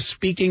prestigious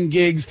speaking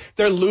gigs.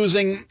 They're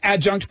losing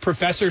adjunct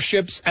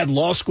professorships at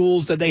law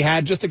schools that they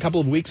had just a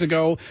couple of weeks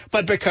ago.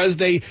 But because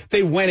they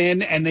went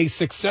in and they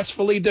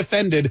successfully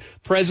defended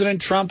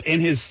President Trump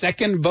in his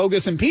second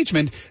bogus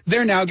impeachment,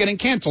 they're now getting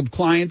canceled.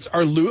 Clients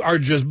are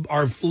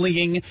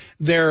fleeing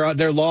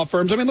their law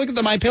firms. Look at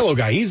the MyPillow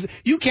guy.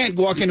 You can't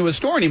walk into a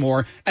store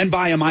anymore and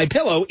buy a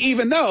MyPillow,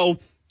 even though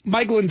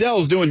Mike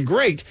Lindell's doing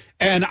great.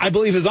 And I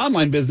believe his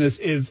online business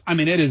is,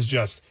 it is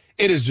just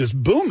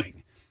booming.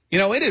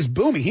 It is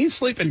booming. He's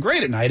sleeping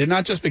great at night, and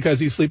not just because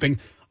he's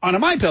sleeping on a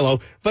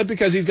MyPillow, but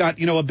because he's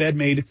got, a bed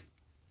made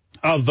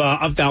of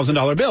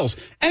 $1,000 bills.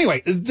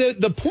 Anyway,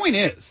 the point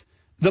is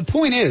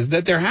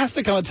that there has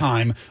to come a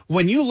time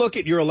when you look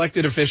at your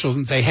elected officials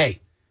and say,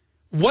 hey,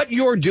 what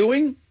you're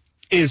doing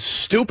is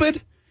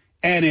stupid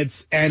and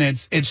it's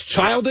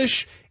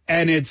childish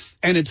and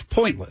it's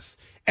pointless.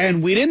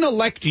 And we didn't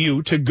elect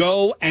you to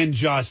go and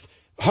just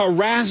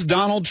harass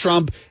Donald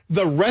Trump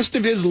the rest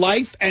of his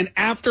life and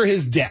after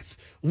his death.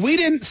 We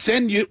didn't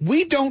send you.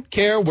 We don't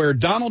care where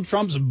Donald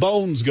Trump's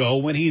bones go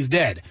when he's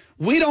dead.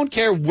 We don't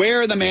care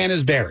where the man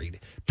is buried.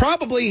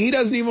 Probably he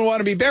doesn't even want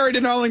to be buried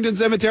in Arlington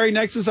Cemetery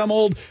next to some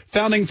old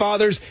founding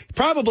fathers.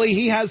 Probably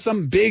he has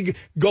some big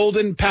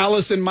golden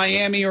palace in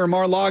Miami or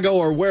Mar-a-Lago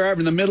or wherever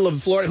in the middle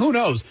of Florida. Who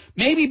knows?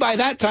 Maybe by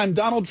that time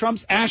Donald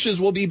Trump's ashes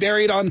will be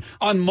buried on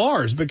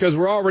Mars because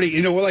we're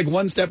already, we're like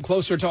one step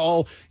closer to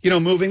all,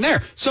 moving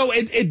there. So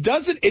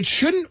it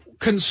shouldn't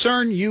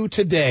concern you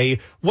today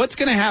what's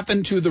going to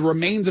happen to the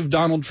remains of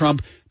Donald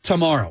Trump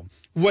tomorrow.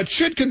 What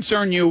should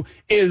concern you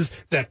is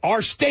that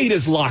our state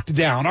is locked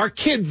down. Our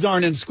kids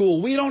aren't in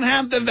school. We don't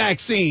have the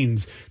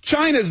vaccines.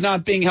 China's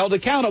not being held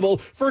accountable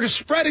for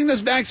spreading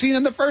this vaccine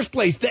in the first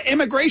place. The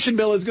immigration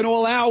bill is going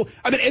to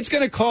it's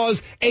going to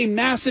cause a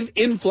massive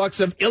influx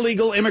of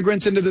illegal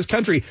immigrants into this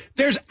country.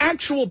 There's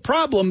actual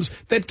problems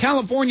that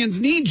Californians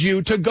need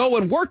you to go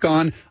and work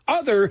on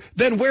other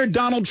than where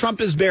Donald Trump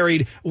is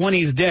buried when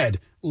he's dead,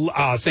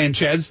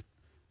 Sanchez.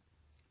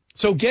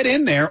 So get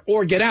in there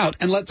or get out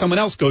and let someone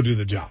else go do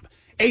the job.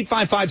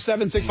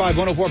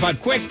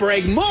 855-765-1045. Quick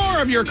break. More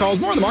of your calls.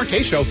 More of the Mark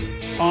Kaye Show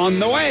on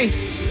the way.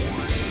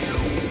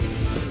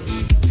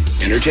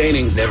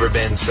 Entertaining. Never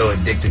been so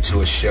addicted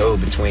to a show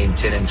between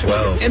 10 and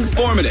 12.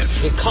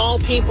 Informative. You call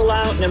people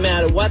out no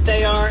matter what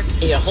they are,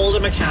 and you hold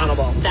them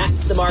accountable.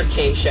 That's the Mark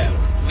Kaye Show.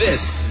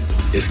 This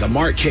is the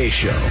Mark Kaye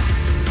Show.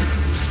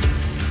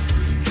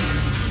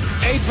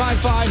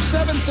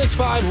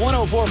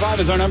 855-765-1045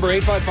 is our number.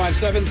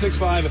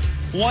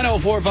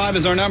 855-765-1045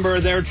 is our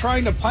number. They're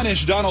trying to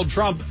punish Donald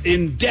Trump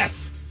in death.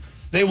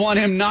 They want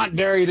him not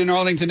buried in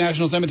Arlington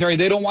National Cemetery.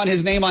 They don't want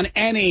his name on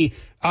any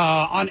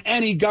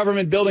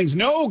government buildings.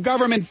 No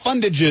government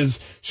fundages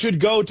should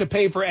go to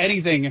pay for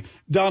anything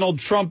Donald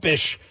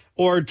Trumpish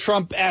or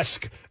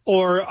Trump-esque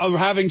or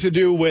having to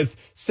do with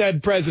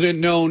said president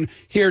known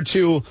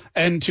hereto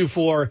and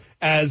heretofore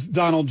as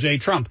Donald J.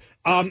 Trump.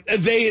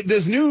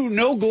 This new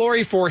No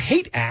Glory for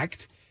Hate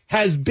Act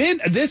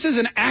this is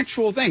an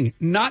actual thing,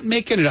 not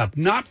making it up,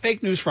 not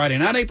Fake News Friday,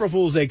 not April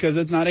Fool's Day because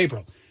it's not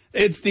April.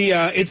 It's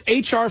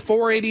it's HR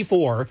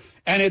 484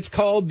 and it's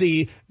called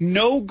the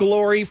No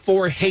Glory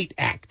for Hate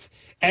Act.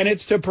 And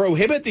it's to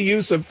prohibit the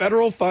use of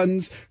federal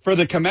funds for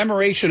the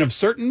commemoration of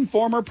certain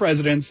former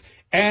presidents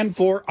and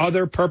for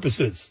other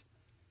purposes.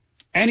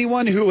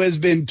 Anyone who has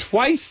been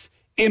twice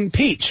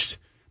impeached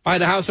by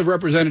the House of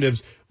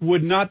Representatives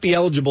would not be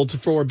eligible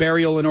for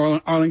burial in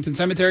Arlington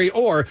Cemetery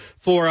or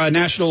for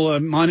national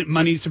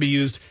monies to be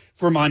used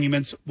for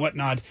monuments,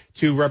 whatnot,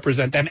 to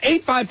represent them.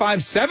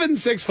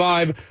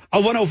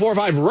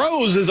 855-765-1045.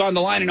 Rose is on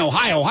the line in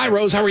Ohio. Hi,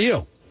 Rose. How are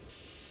you?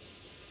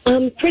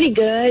 Pretty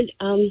good.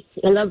 I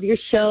love your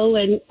show,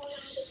 and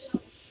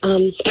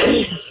I'm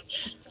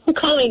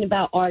calling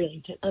about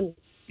Arlington.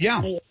 Yeah.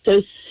 I'm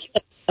so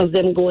sick of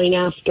them going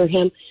after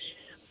him.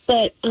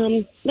 But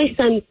my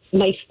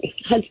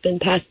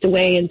husband passed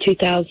away in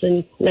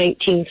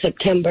 2019,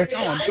 September. Oh,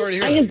 I'm sorry to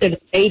hear I have been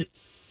waiting.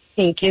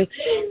 Thank you.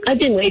 I've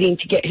been waiting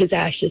to get his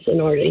ashes in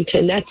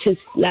Arlington. That's his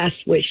last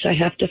wish I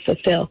have to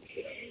fulfill.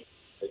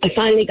 I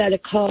finally got a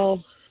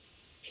call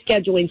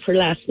scheduling for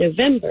last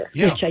November,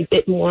 which I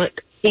didn't want.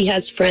 He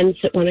has friends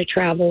that want to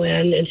travel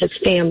in and his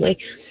family.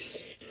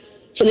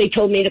 So they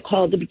told me to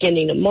call the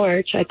beginning of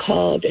March. I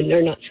called, and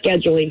they're not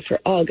scheduling for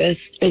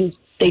August. And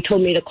they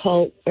told me to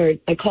call, or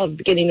I called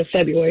beginning of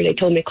February. They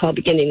told me to call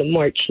beginning of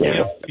March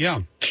now.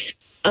 Yeah.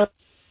 I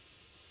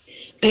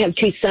have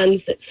two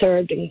sons that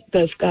served and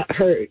both got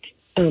hurt.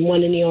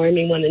 One in the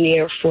Army, one in the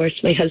Air Force.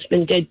 My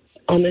husband did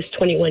almost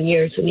 21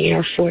 years in the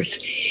Air Force.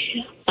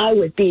 I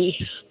would be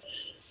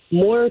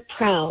more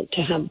proud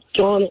to have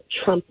Donald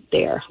Trump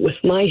there with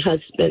my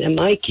husband and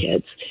my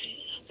kids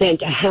than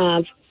to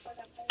have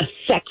a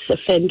sex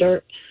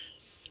offender,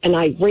 an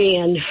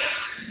Iran,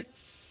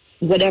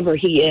 whatever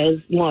he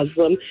is,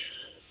 Muslim,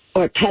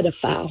 or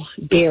pedophile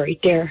buried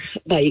there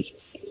by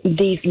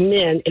these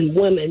men and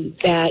women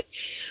that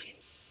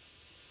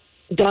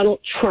Donald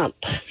Trump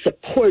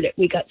supported.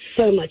 We got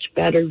so much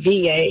better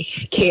VA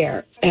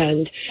care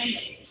and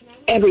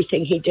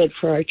everything he did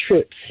for our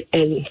troops.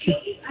 And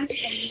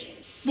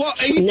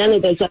none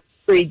of those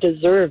three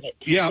deserve it.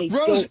 Yeah,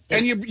 Rose,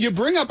 and you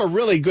bring up a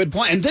really good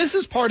point. And this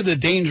is part of the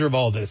danger of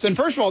all this. And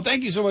first of all,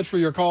 thank you so much for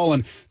your call,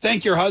 and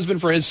thank your husband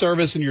for his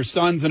service and your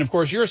sons. And, of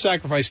course, your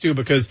sacrifice, too,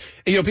 because,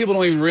 people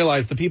don't even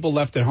realize the people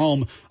left at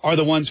home are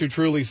the ones who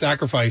truly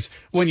sacrifice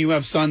when you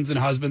have sons and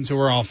husbands who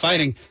are all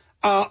fighting.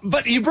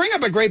 But you bring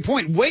up a great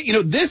point.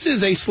 This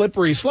is a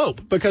slippery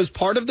slope because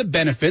part of the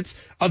benefits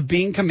of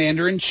being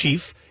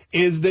commander-in-chief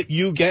is that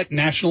you get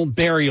national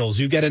burials,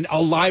 you get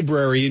a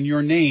library in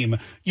your name,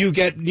 you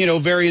get,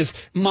 various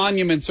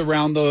monuments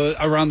around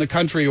the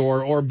country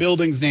or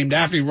buildings named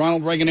after you.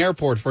 Ronald Reagan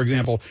Airport, for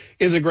example,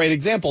 is a great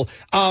example.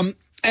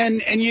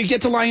 And you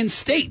get to lie in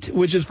state,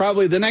 which is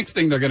probably the next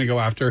thing they're going to go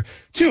after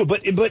too.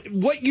 But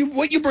what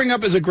you bring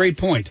up is a great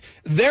point.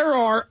 There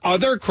are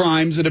other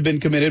crimes that have been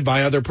committed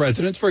by other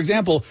presidents. For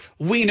example,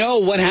 we know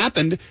what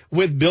happened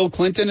with Bill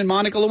Clinton and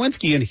Monica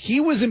Lewinsky, and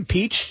he was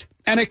impeached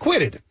and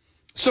acquitted.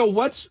 So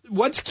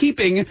what's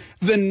keeping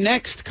the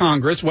next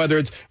Congress, whether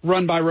it's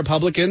run by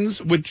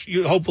Republicans, which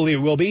hopefully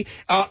it will be,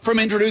 from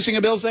introducing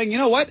a bill saying, you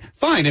know what,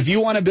 fine, if you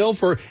want a bill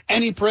for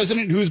any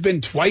president who's been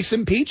twice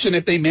impeached, and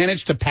if they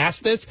manage to pass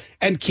this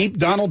and keep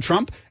Donald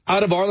Trump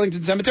out of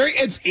Arlington Cemetery,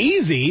 it's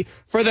easy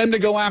for them to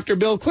go after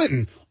Bill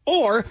Clinton.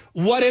 Or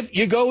what if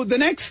you go the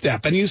next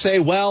step and you say,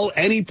 well,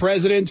 any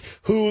president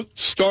who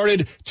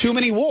started too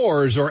many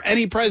wars, or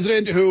any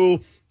president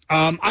who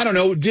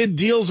did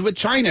deals with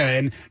China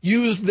and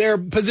used their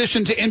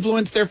position to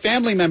influence their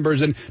family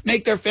members and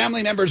make their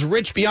family members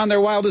rich beyond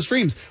their wildest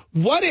dreams.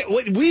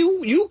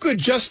 You could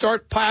just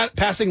start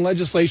passing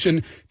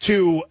legislation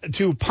to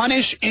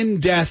punish in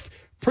death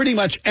pretty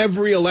much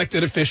every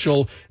elected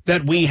official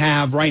that we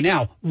have right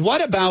now.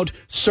 What about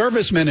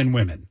servicemen and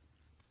women?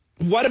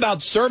 What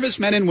about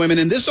servicemen and women?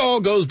 And this all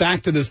goes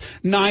back to this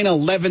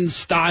 9/11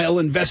 style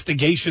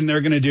investigation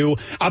they're going to do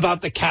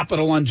about the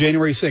Capitol on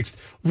January 6th.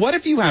 What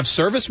if you have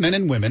servicemen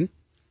and women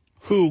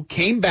who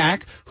came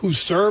back, who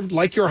served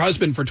like your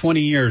husband for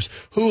 20 years,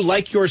 who,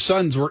 like your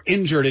sons, were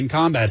injured in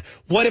combat?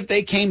 What if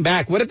they came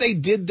back? What if they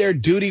did their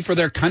duty for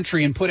their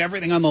country and put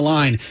everything on the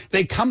line?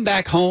 They come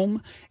back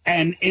home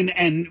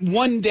and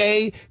one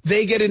day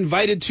they get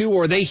invited to,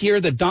 or they hear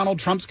that Donald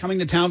Trump's coming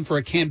to town for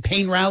a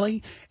campaign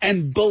rally,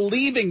 and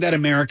believing that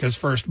America's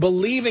first,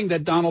 believing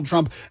that Donald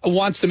Trump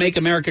wants to make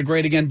America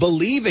great again,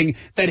 believing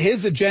that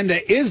his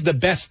agenda is the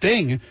best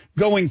thing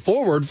going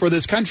forward for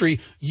this country,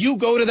 you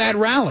go to that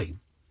rally.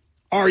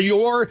 Are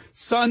your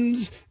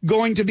sons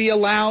going to be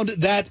allowed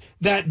that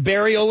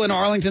burial in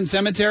Arlington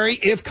Cemetery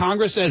if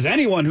Congress says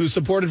anyone who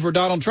supported for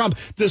Donald Trump,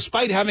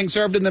 despite having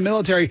served in the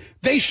military,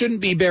 they shouldn't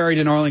be buried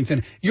in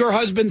Arlington? Your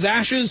husband's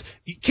ashes,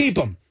 keep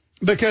them,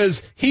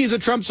 because he's a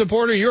Trump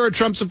supporter. You're a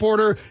Trump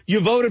supporter. You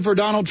voted for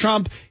Donald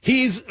Trump.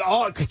 He's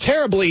a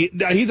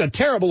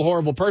terrible,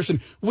 horrible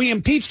person. We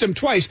impeached him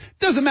twice.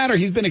 Doesn't matter.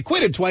 He's been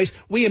acquitted twice.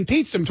 We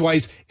impeached him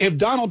twice. If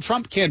Donald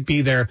Trump can't be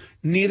there,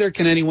 neither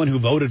can anyone who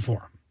voted for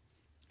him.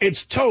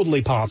 It's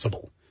totally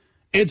possible.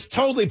 It's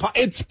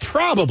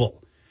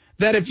probable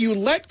that if you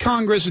let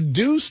Congress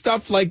do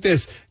stuff like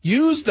this,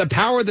 use the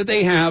power that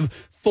they have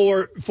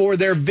for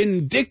their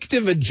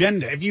vindictive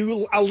agenda, if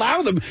you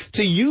allow them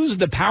to use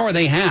the power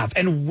they have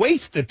and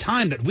waste the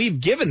time that we've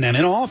given them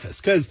in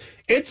office, because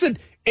it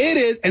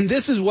is, and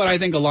this is what I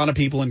think a lot of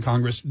people in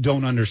Congress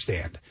don't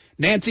understand.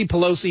 Nancy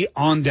Pelosi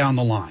on down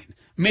the line,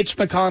 Mitch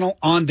McConnell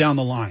on down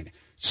the line,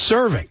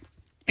 serving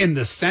in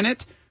the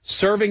Senate,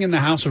 serving in the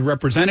House of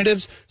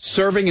Representatives,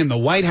 serving in the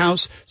White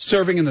House,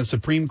 serving in the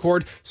Supreme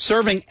Court,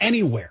 serving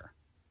anywhere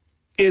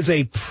is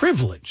a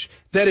privilege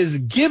that is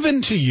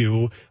given to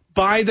you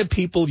by the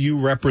people you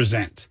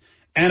represent.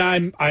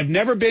 And I've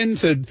never been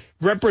to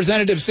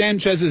Representative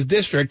Sanchez's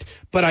district,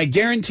 but I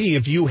guarantee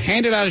if you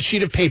handed out a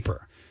sheet of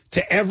paper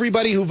to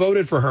everybody who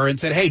voted for her and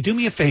said, hey, do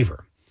me a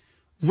favor,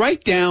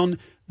 write down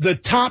the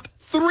top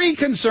 3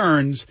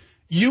 concerns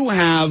you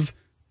have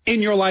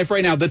in your life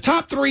right now, the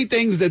top 3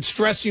 things that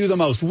stress you the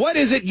most. What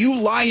is it you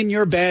lie in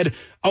your bed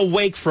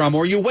awake from,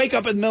 or you wake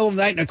up in the middle of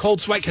the night in a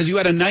cold sweat because you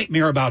had a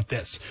nightmare about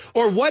this?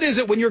 Or what is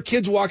it when your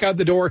kids walk out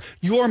the door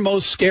you're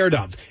most scared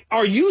of?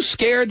 Are you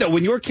scared that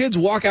when your kids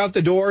walk out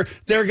the door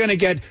they're going to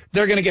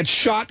get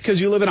shot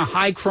because you live in a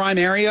high crime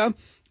area?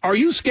 Are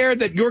you scared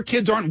that your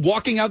kids aren't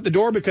walking out the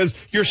door because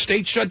your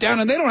state's shut down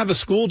and they don't have a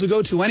school to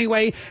go to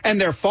anyway, and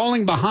they're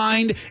falling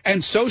behind,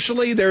 and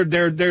socially they're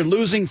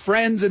losing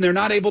friends and they're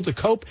not able to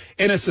cope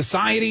in a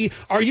society?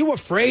 Are you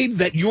afraid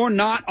that you're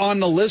not on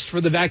the list for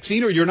the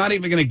vaccine, or you're not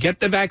even going to get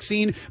the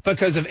vaccine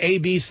because of A,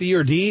 B, C,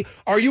 or D?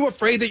 Are you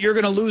afraid that you're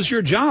going to lose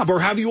your job, or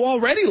have you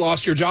already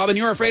lost your job and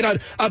you're afraid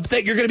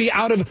that you're going to be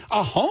out of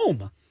a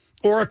home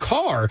or a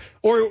car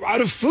or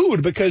out of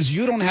food because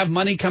you don't have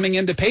money coming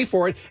in to pay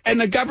for it, and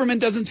the government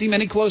doesn't seem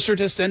any closer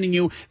to sending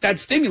you that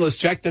stimulus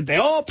check that they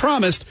all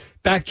promised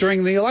back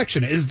during the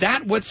election? Is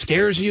that what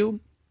scares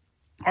you?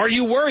 Are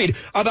you worried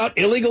about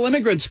illegal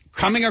immigrants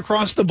coming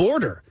across the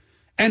border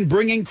and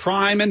bringing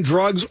crime and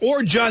drugs,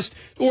 or just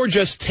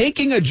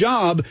taking a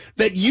job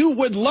that you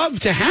would love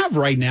to have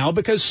right now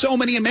because so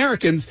many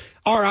Americans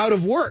are out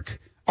of work?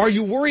 Are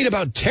you worried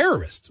about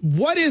terrorists?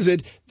 What is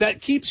it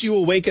that keeps you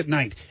awake at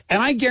night?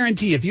 And I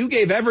guarantee if you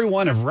gave every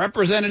one of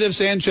Representative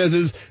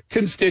Sanchez's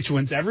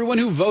constituents, everyone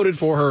who voted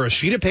for her, a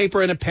sheet of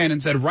paper and a pen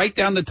and said, write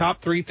down the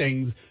top 3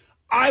 things,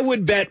 I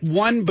would bet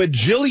 $1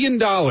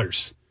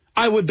 bajillion.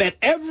 I would bet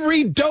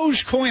every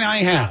Dogecoin I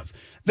have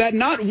that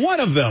not one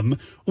of them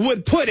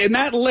would put in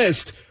that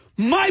list,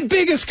 my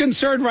biggest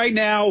concern right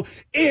now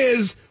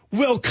is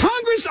Will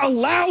Congress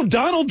allow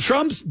Donald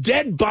Trump's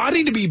dead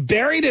body to be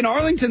buried in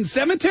Arlington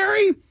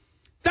Cemetery?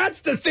 That's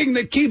the thing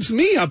that keeps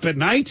me up at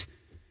night.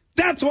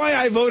 That's why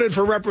I voted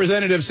for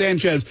Representative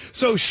Sanchez,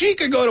 so she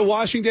could go to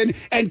Washington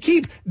and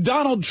keep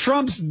Donald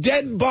Trump's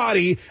dead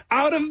body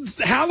out of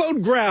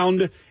hallowed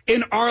ground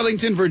in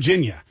Arlington,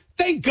 Virginia.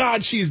 Thank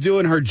God she's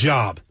doing her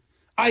job.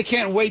 I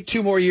can't wait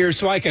 2 more years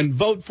so I can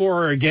vote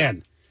for her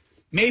again.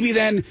 Maybe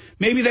then,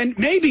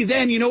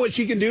 you know what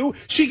she can do?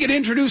 She can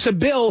introduce a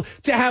bill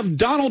to have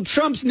Donald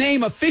Trump's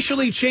name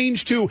officially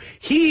changed to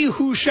He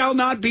Who Shall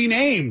Not Be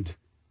Named.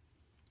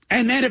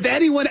 And then if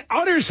anyone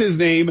utters his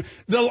name,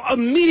 they'll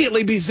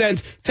immediately be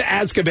sent to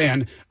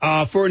Azkaban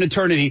for an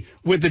eternity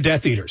with the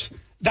Death Eaters.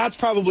 That's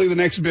probably the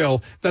next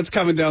bill that's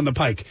coming down the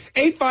pike.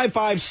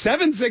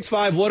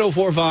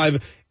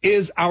 855-765-1045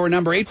 is our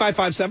number.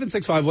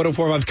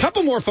 855-765-1045.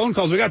 Couple more phone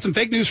calls. We got some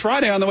Fake News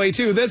Friday on the way,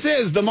 too. This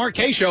is The Mark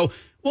Kaye Show.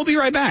 We'll be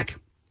right back.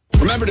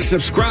 Remember to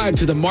subscribe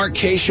to the Mark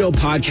Kaye Show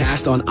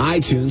podcast on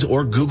iTunes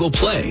or Google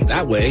Play.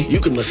 That way,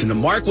 you can listen to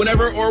Mark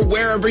whenever or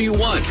wherever you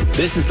want.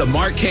 This is the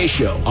Mark Kaye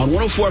Show on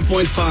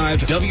 104.5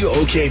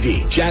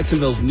 WOKV,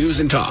 Jacksonville's News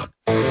and Talk.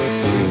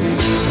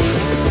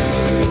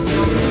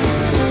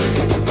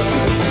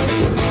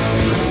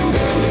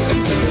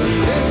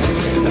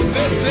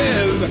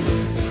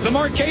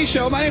 Mark Kaye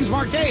Show. My name's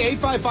Mark Kaye,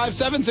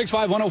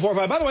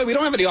 855-765-1045. By the way, we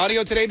don't have any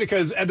audio today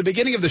because at the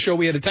beginning of the show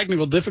we had a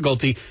technical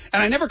difficulty,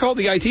 and I never called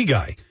the IT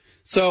guy.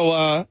 So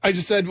I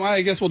just said, well,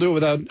 I guess we'll do it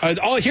without.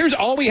 Here's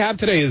all we have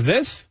today is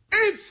this.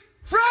 It's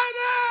Friday!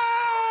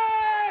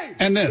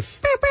 And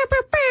this.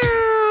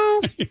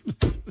 This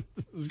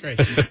is great.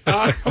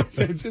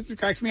 It just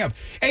cracks me up.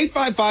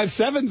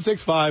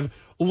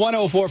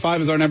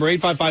 855-765-1045 is our number.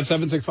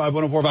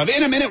 855-765-1045.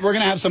 In a minute, we're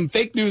going to have some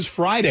Fake News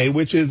Friday,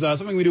 which is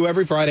something we do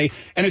every Friday,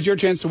 and it's your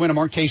chance to win a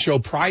Mark Kaye Show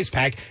prize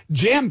pack,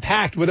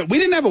 jam-packed with it. We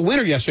didn't have a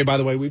winner yesterday, by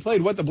the way. We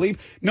played What the Bleep.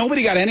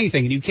 Nobody got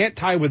anything, and you can't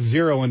tie with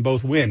 0 and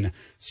both win.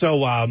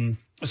 So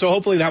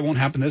hopefully that won't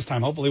happen this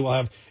time. Hopefully we'll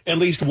have at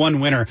least one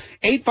winner.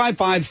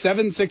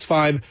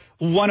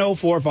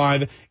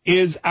 855-765-1045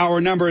 is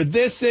our number.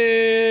 This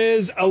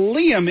is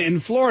Liam in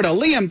Florida.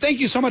 Liam, thank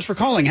you so much for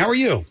calling. How are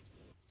you?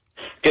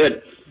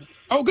 Good.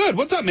 Oh, good.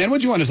 What's up, man?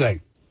 What'd you want to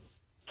say?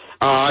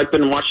 I've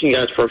been watching you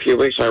guys for a few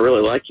weeks. I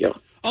really like you.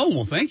 Oh,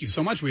 well, thank you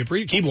so much. We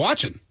appreciate. Keep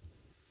watching.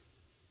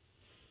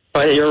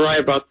 But you're right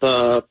about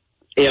the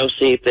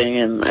AOC thing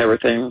and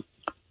everything.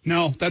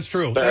 No, that's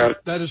true.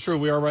 That is true.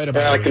 We are right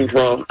about it. Out of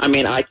control. I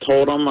mean, I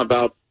told them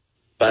about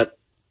that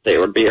they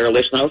would be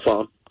early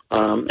snowfall.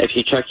 If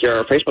you check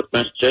your Facebook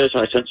messages,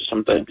 I sent you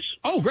some things.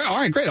 Oh, great. All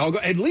right, great. I'll go.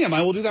 And Liam,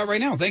 I will do that right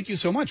now. Thank you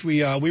so much.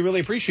 We really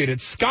appreciate it.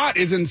 Scott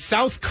is in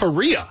South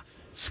Korea.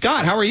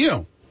 Scott, how are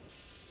you?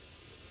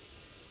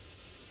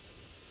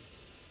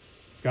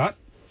 Scott?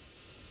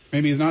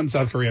 Maybe he's not in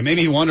South Korea.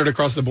 Maybe he wandered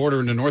across the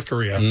border into North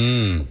Korea.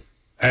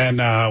 And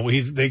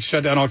they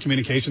shut down all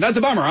communication. That's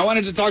a bummer. I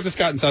wanted to talk to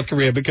Scott in South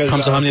Korea because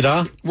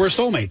we're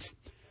soulmates.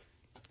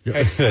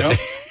 Hey, no,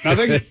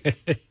 nothing?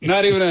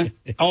 Not even a...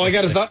 Oh, I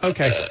got a thought?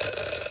 Okay.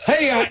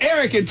 Hey,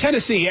 Eric in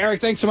Tennessee.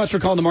 Eric, thanks so much for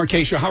calling the Mark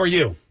Kaye Show. How are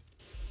you?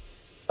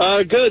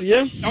 Good,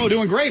 yeah. Oh,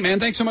 doing great, man.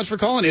 Thanks so much for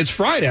calling. It's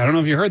Friday. I don't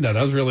know if you heard that.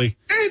 That was really...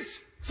 It's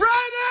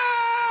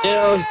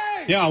Friday!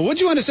 Yeah,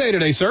 what'd you want to say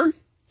today, sir?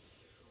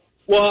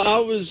 Well, I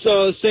was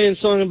saying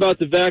something about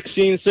the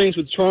vaccine things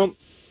with Trump.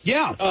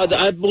 Yeah.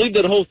 I believe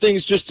that whole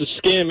thing's just a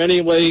scam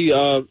anyway.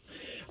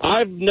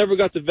 I've never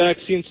got the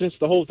vaccine since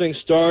the whole thing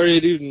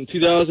started, in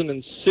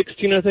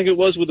 2016, I think it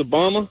was, with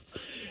Obama.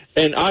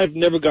 And I've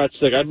never got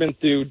sick. I've been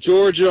through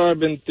Georgia, I've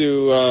been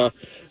through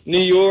New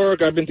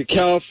York, I've been to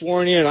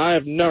California, and I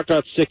have not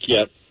got sick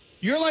yet.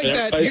 You're like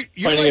that.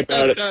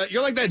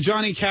 You're like that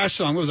Johnny Cash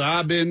song. What was it?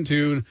 I've been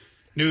to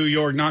New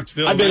York,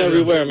 Knoxville. I've been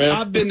everywhere, man.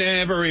 I've been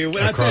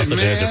everywhere. That's Across it, the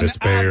man. desert, it's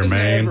bare, I've been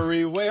man.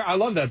 everywhere. I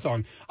love that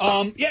song.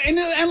 Yeah, and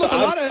look,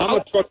 I'm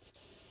a truck.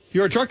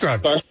 You're a truck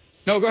driver. Sorry.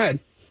 No, go ahead.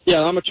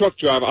 Yeah, I'm a truck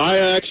driver. I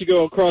actually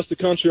go across the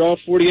country, all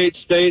 48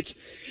 states,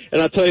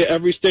 and I tell you,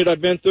 every state I've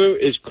been through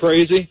is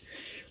crazy.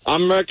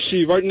 I'm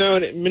actually right now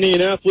in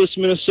Minneapolis,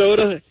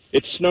 Minnesota.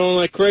 It's snowing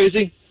like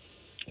crazy.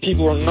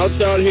 People are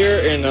nuts out here,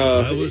 and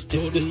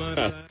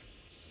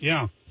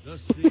yeah.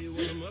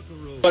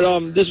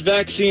 But this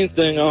vaccine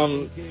thing,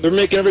 they're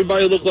making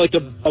everybody look like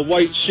a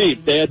white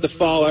sheep. They had to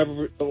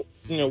follow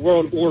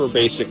world order,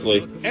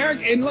 basically.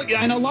 Eric, and look,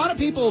 and a lot of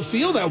people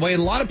feel that way,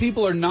 and a lot of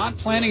people are not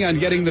planning on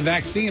getting the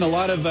vaccine. A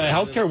lot of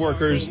healthcare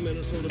workers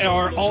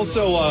are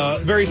also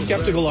very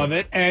skeptical of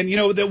it. And,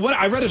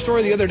 I read a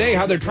story the other day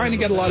how they're trying to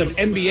get a lot of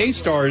NBA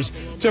stars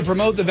to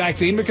promote the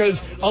vaccine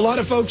because a lot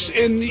of folks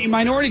in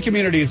minority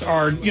communities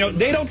are,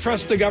 they don't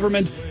trust the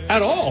government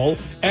at all,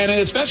 and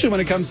especially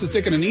when it comes to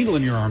sticking a needle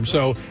in your arm.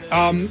 So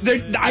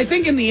I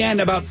think in the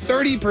end, about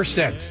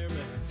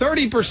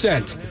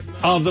 30%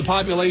 of the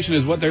population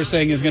is what they're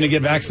saying is going to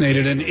get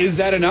vaccinated. And is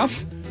that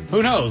enough?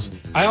 Who knows?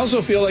 I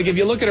also feel like if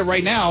you look at it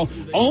right now,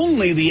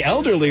 only the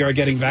elderly are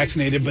getting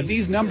vaccinated, but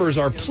these numbers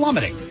are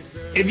plummeting.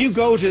 If you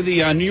go to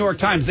the New York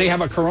Times, they have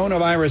a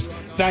coronavirus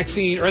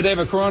vaccine, or they have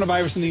a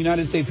coronavirus in the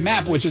United States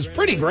map, which is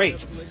pretty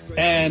great.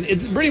 And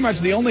it's pretty much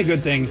the only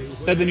good thing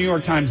that the New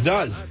York Times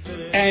does.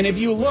 And if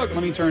you look,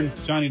 let me turn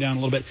Johnny down a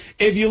little bit.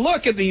 If you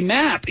look at the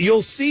map,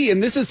 you'll see,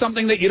 and this is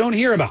something that you don't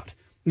hear about.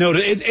 No,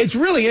 it's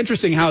really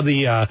interesting how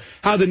the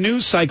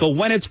news cycle,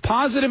 when it's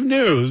positive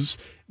news,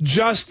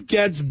 just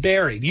gets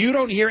buried. You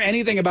don't hear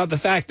anything about the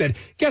fact that,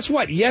 guess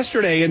what?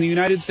 Yesterday in the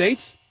United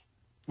States,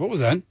 what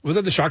was that? Was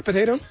that the shock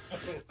potato?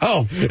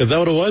 Oh. Is that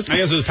what it was? I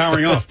guess it was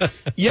powering off.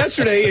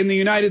 Yesterday in the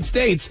United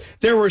States,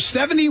 there were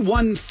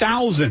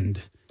 71,000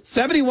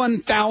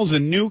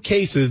 new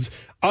cases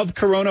of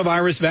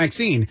coronavirus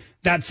vaccine.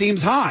 That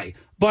seems high.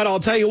 But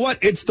I'll tell you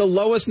what, it's the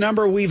lowest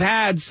number we've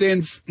had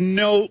since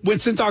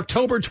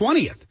October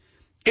 20th.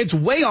 It's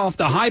way off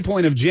the high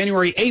point of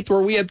January 8th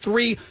where we had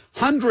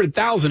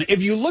 300,000.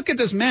 If you look at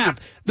this map,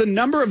 the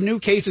number of new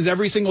cases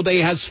every single day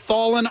has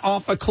fallen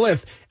off a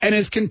cliff and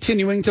is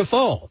continuing to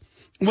fall.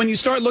 When you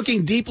start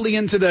looking deeply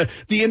into the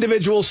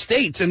individual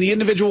states and the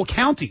individual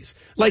counties,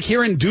 like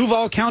here in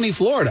Duval County,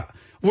 Florida,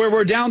 where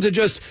we're down to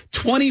just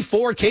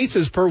 24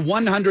 cases per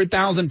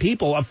 100,000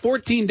 people, a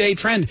 14-day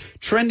trend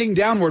trending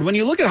downward. When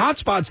you look at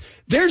hotspots,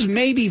 there's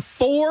maybe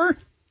four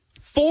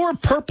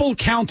purple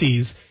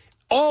counties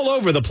all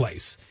over the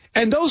place.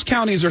 And those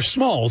counties are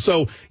small.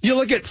 So you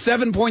look at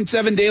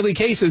 7.7 daily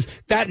cases,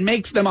 that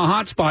makes them a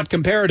hotspot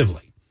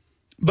comparatively.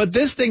 But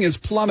this thing is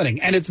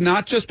plummeting, and it's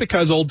not just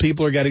because old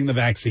people are getting the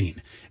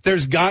vaccine.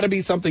 There's got to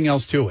be something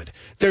else to it.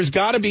 There's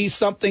got to be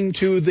something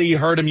to the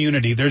herd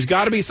immunity. There's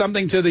got to be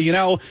something to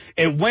the,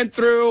 it went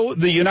through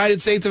the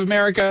United States of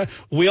America.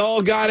 We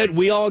all got it.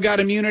 We all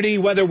got immunity,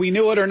 whether we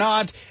knew it or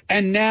not.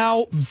 And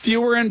now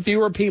fewer and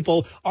fewer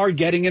people are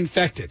getting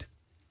infected.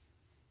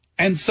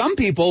 And some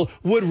people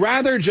would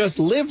rather just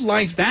live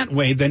life that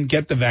way than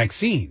get the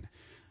vaccine,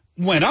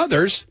 when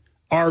others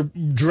are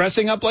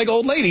dressing up like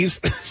old ladies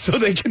so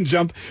they can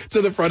jump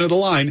to the front of the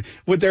line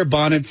with their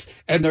bonnets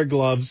and their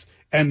gloves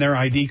and their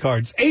ID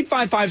cards.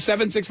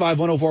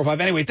 855-765-1045.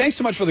 Anyway, thanks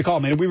so much for the call,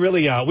 man. We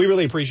really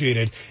appreciate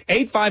it.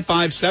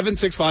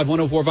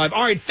 855-765-1045.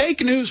 All right, Fake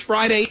News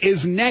Friday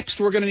is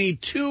next. We're going to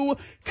need 2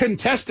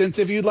 contestants.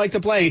 If you'd like to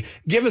play,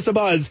 give us a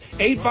buzz.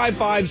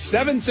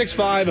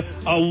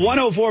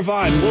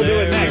 855-765-1045. We'll do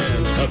it next.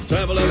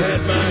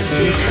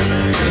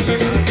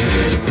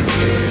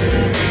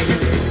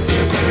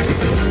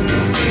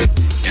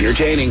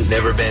 Entertaining.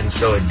 Never been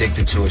so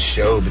addicted to a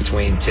show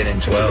between 10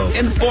 and 12.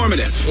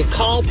 Informative. You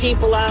call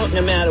people out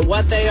no matter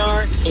what they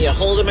are, and you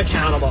hold them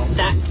accountable.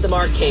 That's the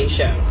Mark Kaye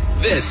Show.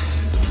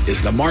 This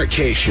is the Mark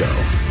Kaye Show.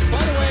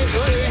 By the way,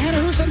 Hannah,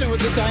 who sent it?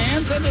 Was it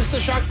Diane sent us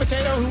the shock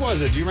potato? Who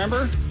was it? Do you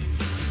remember?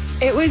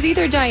 It was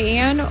either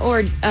Diane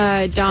or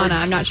Donna.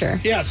 I'm not sure.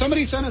 Yeah,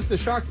 somebody sent us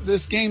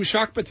this game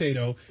Shock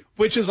Potato,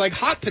 which is like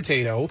hot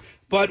potato,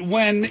 but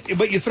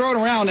you throw it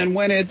around, and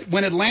when it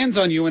lands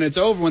on you and it's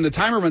over, when the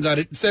timer runs out,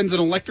 it sends an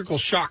electrical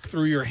shock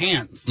through your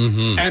hands.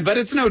 Mm-hmm. But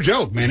it's no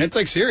joke, man. It's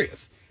like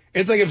serious.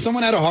 It's like if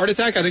someone had a heart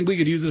attack, I think we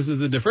could use this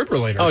as a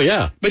defibrillator. Oh,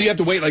 yeah. But you have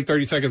to wait like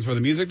 30 seconds for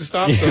the music to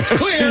stop, so it's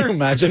clear.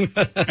 Imagine.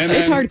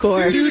 It's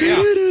hardcore.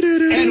 Yeah.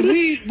 And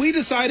we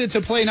decided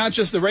to play not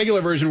just the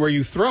regular version where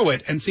you throw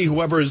it and see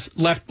whoever's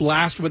left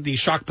last with the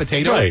shock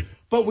potato, right,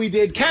 but we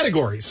did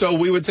categories. So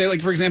we would say,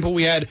 like, for example,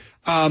 we had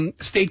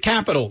state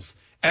capitals,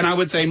 and I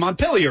would say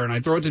Montpelier, and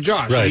I'd throw it to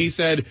Josh. Right. And he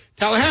said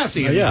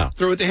Tallahassee, and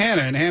throw it to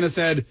Hannah, and Hannah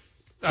said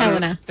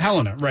Helena,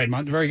 right,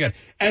 very good.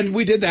 And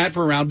we did that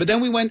for a round, but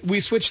then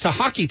we switched to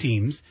hockey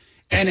teams,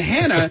 and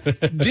Hannah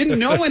didn't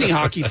know any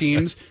hockey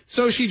teams,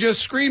 so she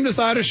just screamed as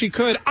loud as she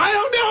could, I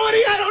don't know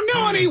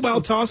any,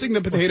 while tossing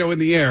the potato in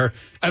the air,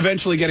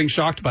 eventually getting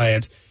shocked by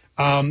it.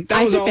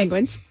 I said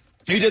penguins.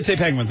 You did say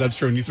penguins, that's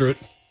true, and you threw it.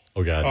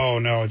 Oh, God. Oh,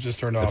 no, it just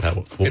turned off.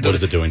 What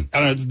is it doing? I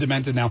don't know, it's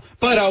demented now.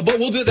 But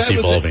we'll do that. It's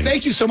evolving.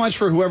 Thank you so much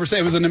for whoever said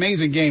it. Was an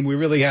amazing game. We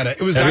really had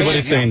it. It was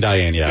Everybody's Diane. saying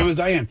Diane, yeah. It was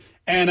Diane.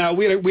 And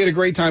we had a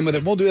great time with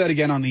it. We'll do that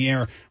again on the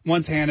air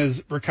once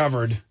Hannah's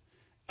recovered.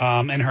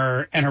 And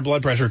her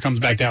blood pressure comes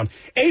back down.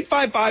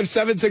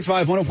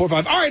 855-765-1045.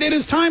 All right, it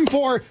is time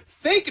for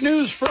Fake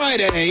News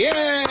Friday.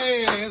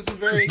 Yay! This is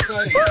very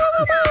exciting.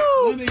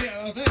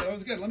 That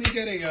was good. Let me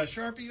get a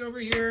Sharpie over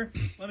here.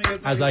 Let me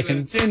get as I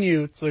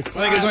continue to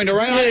clap. To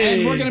write on.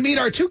 And we're going to meet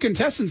our 2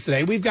 contestants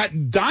today. We've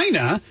got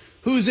Dinah,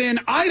 who's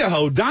in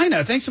Idaho.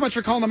 Dinah, thanks so much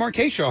for calling the Mark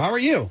Kaye Show. How are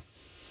you?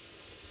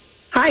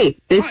 Hi,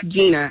 it's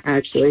Gina,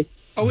 actually.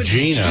 Oh, it's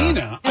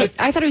Gina.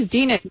 I thought it was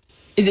Dina.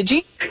 Is it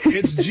G?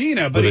 It's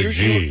Gina, but with a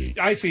G.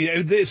 I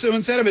see. So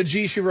instead of a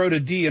G, she wrote a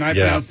D, and I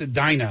pronounced it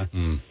Dinah.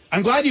 Mm.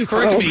 I'm glad you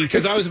corrected me,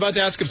 because I was about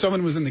to ask if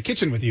someone was in the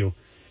kitchen with you,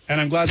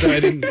 and I'm glad that I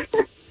didn't.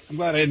 I'm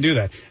glad I didn't do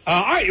that.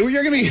 All right, you're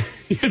going to be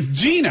it's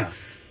Gina.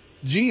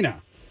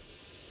 Gina,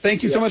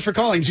 thank you so much for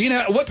calling.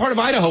 Gina, what part of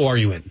Idaho are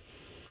you in?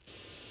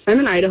 I'm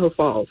in Idaho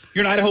Falls.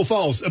 You're in Idaho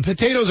Falls.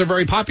 Potatoes are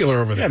very popular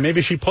over there. Yeah, maybe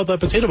she pulled that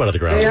potato out of the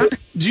ground. Yeah.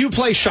 Do you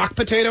play shock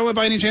potato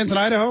by any chance in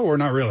Idaho, or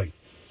not really?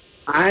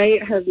 I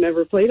have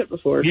never played it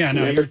before. Yeah,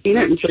 no, never seen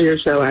it until your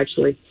show,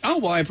 actually. Oh,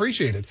 well, I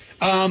appreciate it.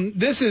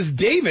 This is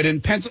David in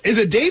Pennsylvania. Is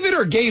it David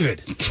or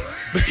Gavid?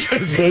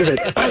 David.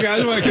 Okay, I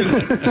just want because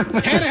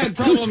Hannah had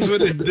problems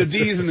with the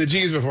D's and the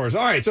G's before. So,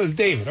 all right, so it's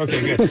David.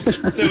 Okay,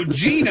 good. So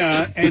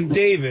Gina and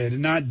David,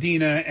 not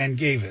Dina and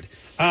Gavid.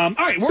 All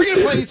right, we're going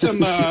to play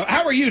some.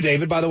 How are you,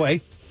 David, by the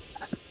way?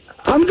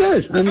 I'm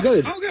good. I'm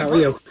good. Oh, good. How are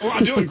you? Oh,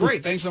 I'm doing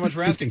great. Thanks so much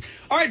for asking.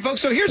 All right,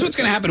 folks, so here's what's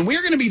going to happen.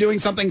 We're going to be doing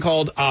something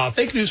called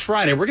Fake News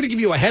Friday. We're going to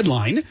give you a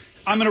headline.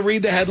 I'm going to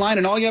read the headline,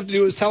 and all you have to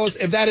do is tell us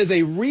if that is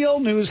a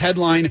real news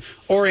headline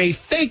or a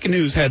fake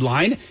news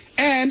headline.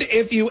 And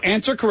if you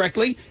answer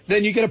correctly,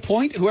 then you get a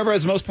point. Whoever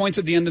has the most points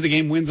at the end of the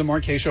game wins a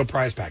Mark K Show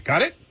prize pack.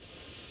 Got it?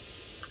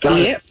 Got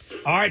it.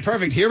 All right,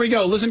 perfect. Here we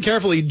go. Listen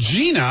carefully.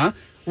 Gina,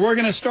 we're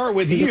going to start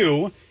with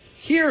you.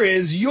 Here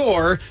is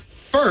your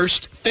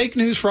first Fake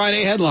News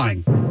Friday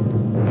headline.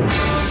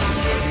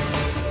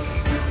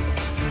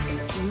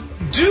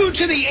 Due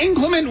to the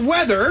inclement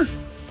weather,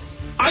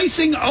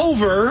 icing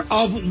over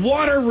of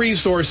water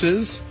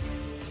resources,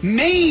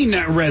 Maine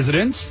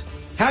residents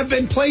have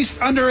been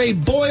placed under a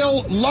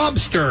boil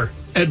lobster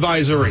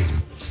advisory.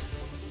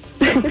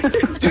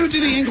 Due to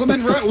the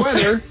inclement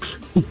weather,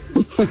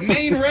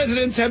 Maine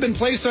residents have been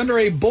placed under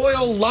a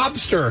boil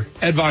lobster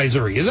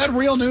advisory. Is that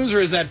real news or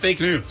is that fake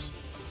news?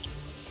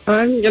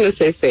 I'm going to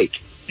say fake.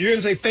 You're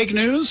going to say fake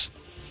news?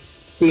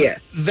 Yeah.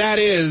 That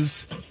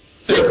is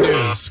fake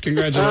news.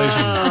 Congratulations.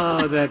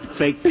 Oh, that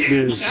fake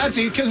news. That's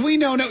because we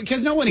know,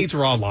 because no one eats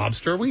raw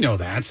lobster. We know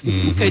that.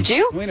 Mm-hmm. Could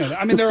you? We know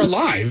that. I mean, they're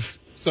alive.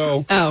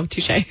 So. Oh,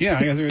 touche. Yeah,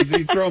 I guess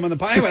you throw them in the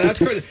pie. Anyway, that's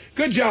good.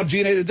 Good job,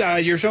 Gina.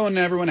 You're showing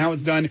everyone how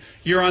it's done.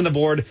 You're on the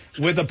board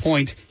with a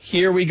point.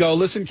 Here we go.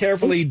 Listen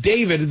carefully.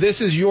 David, this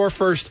is your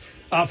first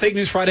Fake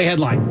News Friday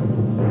headline.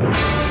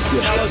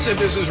 Tell us if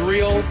this is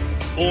real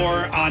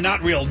or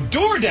not real.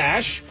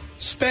 DoorDash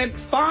spent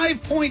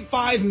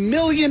 $5.5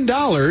 million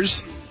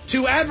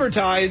to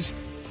advertise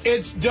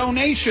its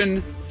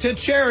donation to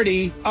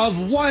charity of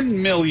 $1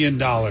 million.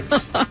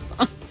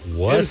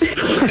 What? Is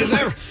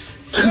that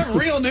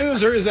real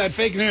news or is that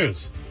fake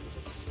news?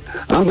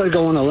 I'm going to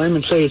go on a limb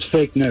and say it's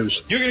fake news.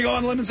 You're going to go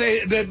on a limb and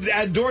say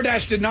that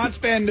DoorDash did not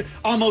spend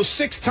almost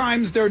 6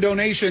 times their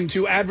donation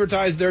to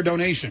advertise their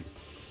donation.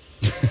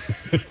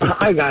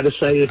 I got to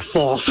say it's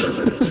false.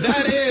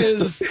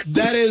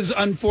 That is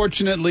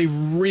unfortunately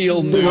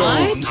real news.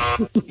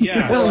 What?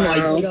 Yeah. Oh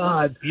my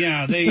God.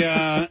 Yeah, they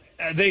did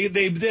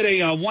a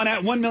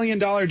 $1 million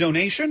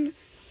donation,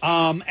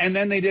 and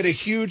then they did a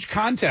huge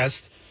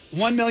contest.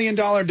 $1 million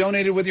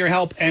donated with your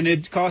help, and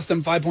it cost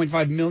them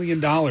 $5.5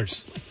 million. Oh my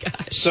gosh.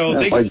 So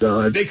they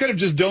could have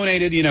just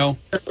donated,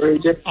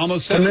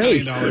 almost $7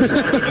 million. All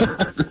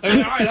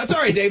right, that's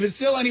all right, David.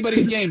 Still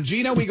anybody's game.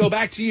 Gina, we go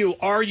back to you.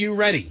 Are you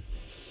ready?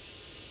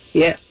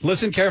 Yeah.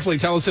 Listen carefully.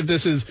 Tell us if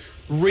this is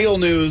real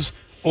news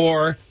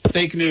or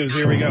fake news.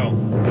 Here we go.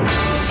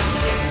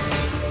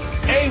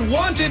 A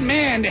wanted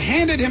man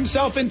handed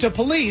himself into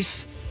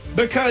police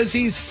because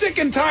he's sick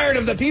and tired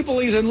of the people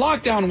he's in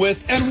lockdown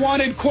with and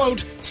wanted,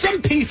 quote,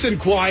 some peace and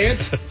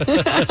quiet.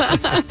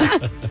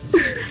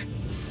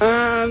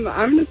 I'm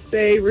going to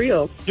say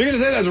real. You're going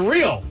to say that's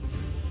real?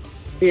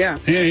 Yeah.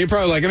 Yeah, you're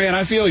probably like, man,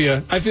 I feel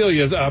you. I feel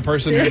you as a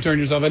person who turned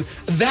yourself in.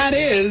 That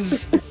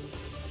is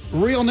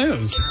real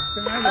news.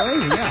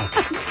 Congratulations, yeah.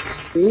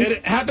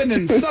 It happened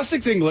in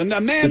Sussex, England.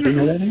 A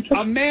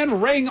man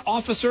rang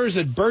officers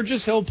at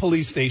Burgess Hill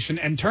Police Station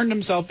and turned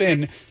himself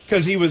in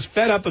because he was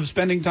fed up of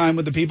spending time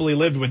with the people he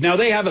lived with. Now,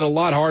 they have it a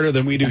lot harder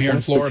than we do here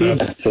in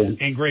Florida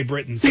and Great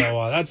Britain. So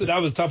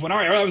that was a tough one. All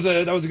right,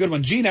 that was a good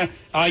one. Gina,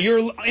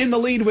 you're in the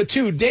lead with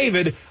 2.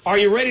 David, are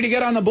you ready to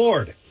get on the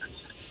board?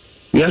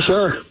 Yes,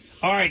 sir.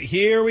 All right,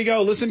 here we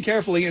go. Listen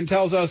carefully and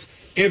tells us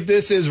if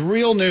this is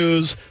real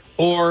news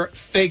or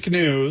fake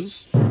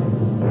news.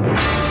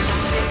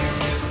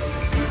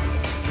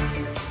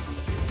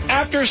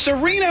 After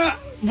Serena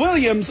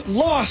Williams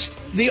lost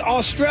the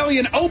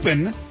Australian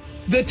Open,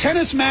 the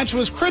tennis match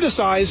was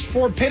criticized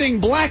for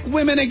pitting black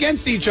women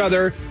against each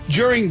other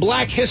during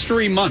Black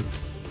History Month.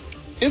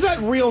 Is that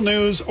real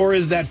news or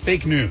is that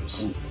fake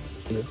news?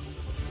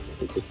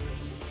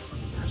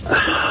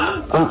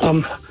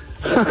 I'll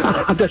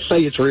just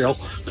say it's real.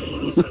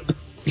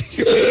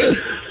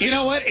 You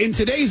know what? In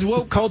today's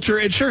woke culture,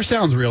 it sure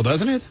sounds real,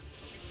 doesn't it?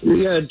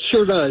 Yeah, it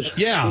sure does.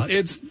 Yeah,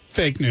 it's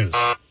fake news.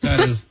 That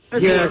is.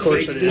 Yeah, of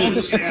course it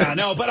is. Yeah,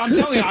 no, but I'm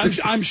telling you,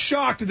 I'm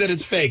shocked that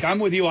it's fake. I'm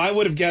with you. I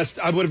would have guessed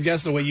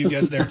the way you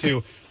guessed there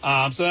too.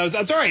 So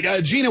that's all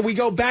right. Gina, we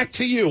go back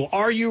to you.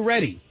 Are you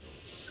ready?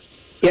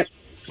 Yep.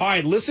 All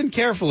right. Listen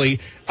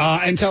carefully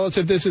and tell us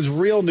if this is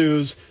real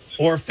news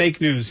or fake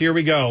news. Here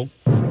we go.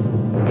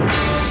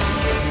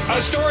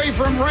 A story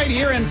from right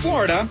here in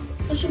Florida.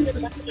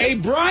 A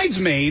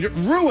bridesmaid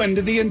ruined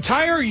the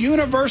entire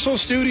Universal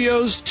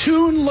Studios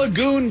Toon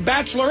Lagoon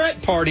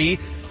bachelorette party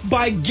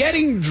by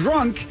getting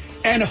drunk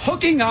and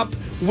hooking up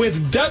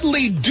with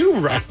Dudley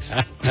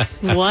Do-Right.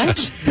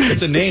 What?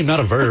 It's a name,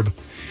 not a verb.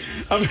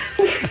 A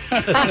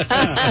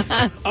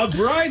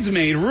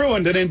bridesmaid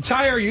ruined an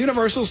entire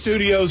Universal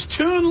Studios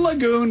Toon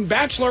Lagoon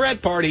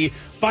bachelorette party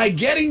by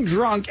getting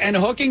drunk and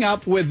hooking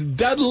up with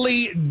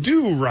Dudley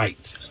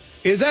Do-Right.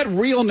 Is that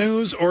real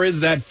news or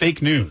is that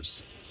fake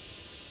news?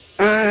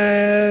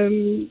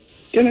 Gonna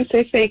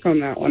say fake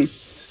on that one.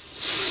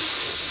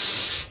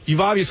 You've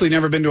obviously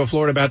never been to a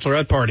Florida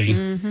bachelorette party.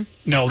 Mm-hmm.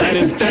 No, that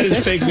is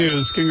fake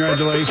news.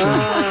 Congratulations.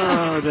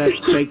 Oh, that's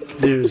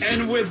fake news.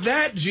 And with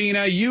that,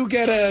 Gina, you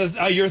get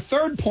your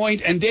third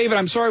point. And David,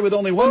 I'm sorry, with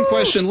only one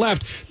question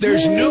left,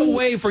 there's no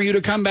way for you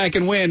to come back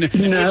and win,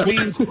 which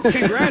means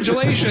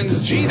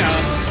congratulations, Gina.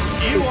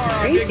 You are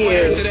our big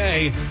winner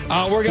today.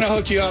 We're going to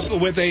hook you up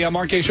with a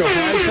Marquez Show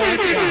prize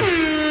point.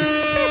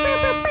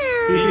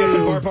 You get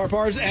some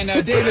pars. And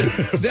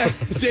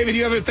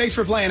David, thanks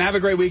for playing. Have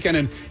a great weekend,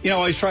 and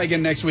always try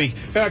again next week.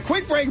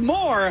 Quick break.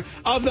 More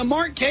of the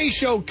Mark K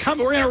Show. We're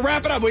going to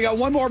wrap it up. We got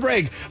one more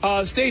break.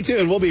 Stay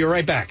tuned. We'll be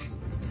right back.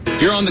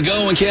 If you're on the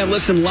go and can't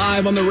listen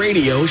live on the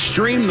radio,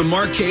 stream the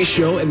Mark K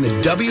Show in the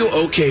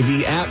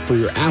WOKV app for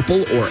your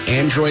Apple or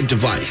Android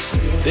device.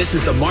 This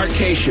is the Mark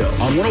K Show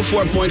on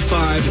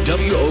 104.5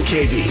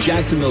 WOKV,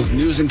 Jacksonville's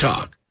News and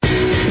Talk.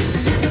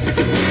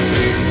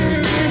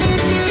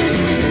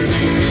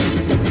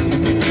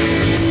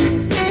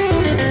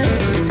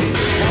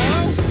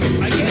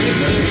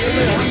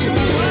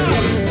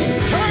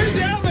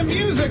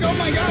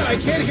 I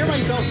can't hear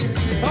myself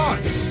talk.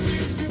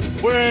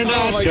 We're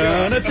not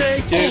gonna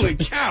take it. Holy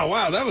cow.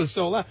 Wow, that was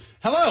so loud.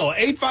 Hello,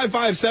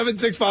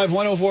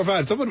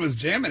 855-765-1045. Someone was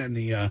jamming in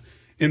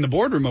the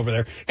boardroom over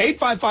there.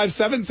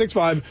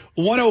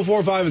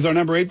 855-765-1045 is our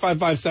number,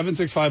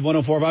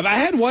 855-765-1045. I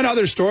had one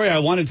other story I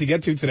wanted to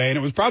get to today, and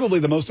it was probably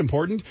the most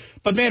important.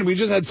 But, man, we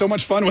just had so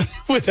much fun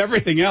with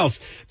everything else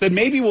that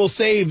maybe we'll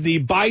save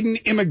the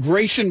Biden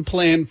immigration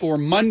plan for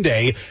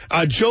Monday.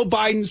 Joe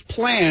Biden's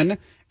plan,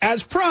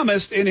 as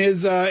promised in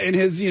his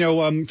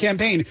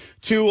campaign,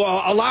 to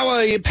allow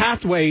a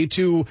pathway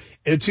to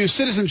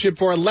citizenship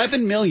for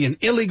 11 million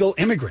illegal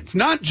immigrants.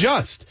 Not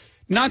just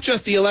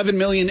the 11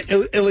 million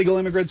illegal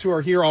immigrants who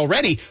are here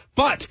already,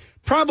 but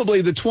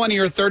probably the 20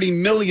 or 30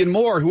 million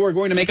more who are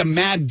going to make a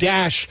mad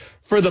dash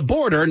for the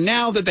border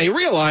now that they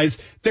realize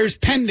there's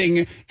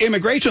pending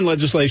immigration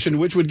legislation,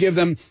 which would give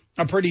them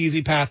a pretty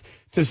easy path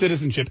to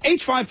citizenship.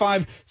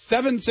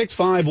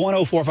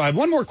 855-765-1045.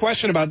 One more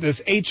question about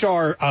this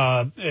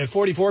H.R.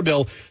 44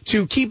 bill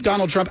to keep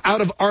Donald Trump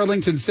out of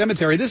Arlington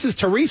Cemetery. This is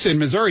Teresa in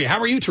Missouri. How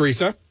are you,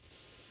 Teresa?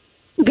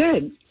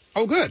 Good.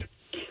 Oh, good.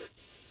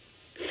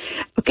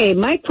 Okay,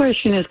 my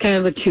question is kind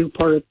of a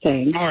two-part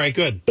thing. All right,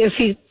 good. If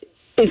he's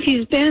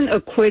been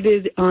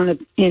acquitted on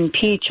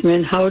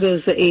impeachment, how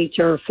does the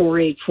H.R.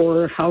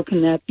 484, how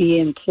can that be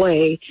in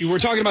play? You were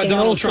talking about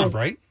Donald Trump,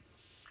 right?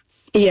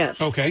 Yes.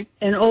 Okay.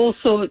 And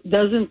also,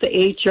 doesn't the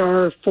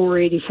H.R.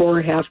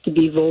 484 have to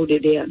be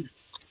voted in?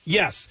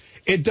 Yes,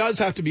 it does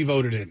have to be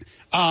voted in.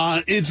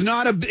 It's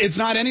not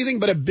anything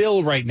but a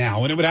bill right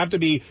now, and it would have to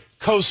be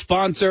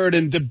co-sponsored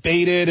and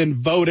debated and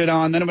voted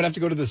on. Then it would have to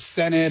go to the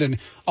Senate and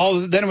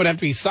then it would have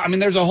to be. I mean,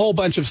 there's a whole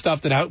bunch of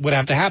stuff that would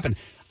have to happen.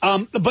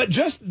 But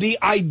just the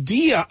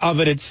idea of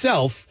it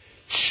itself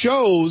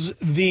shows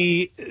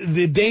the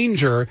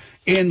danger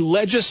in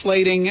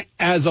legislating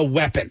as a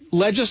weapon.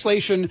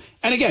 Legislation,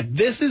 and again,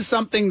 this is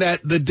something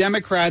that the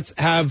Democrats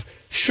have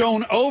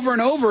shown over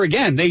and over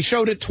again. They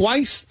showed it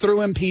twice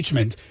through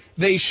impeachment.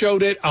 They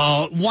showed it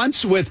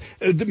once with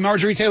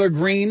Marjorie Taylor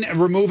Greene,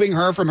 removing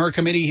her from her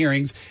committee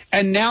hearings,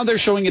 and now they're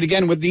showing it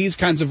again with these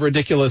kinds of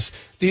ridiculous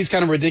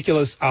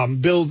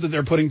bills that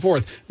they're putting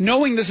forth.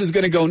 Knowing this is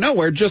going to go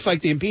nowhere, just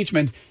like the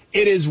impeachment,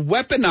 it is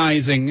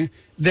weaponizing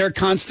their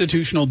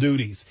constitutional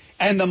duties.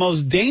 And the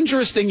most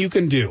dangerous thing you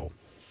can do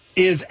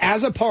is,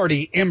 as a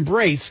party,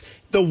 embrace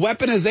the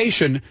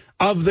weaponization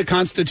of the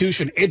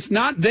Constitution. It's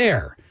not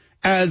there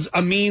as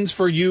a means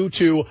for you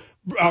to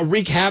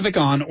wreak havoc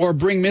on or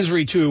bring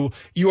misery to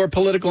your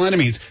political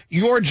enemies.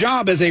 Your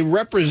job as a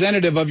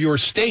representative of your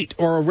state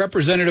or a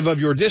representative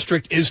of your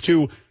district is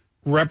to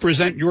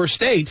represent your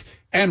state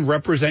and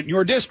represent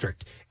your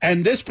district.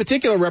 And this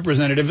particular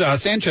representative,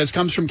 Sanchez,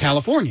 comes from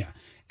California.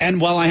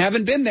 And while I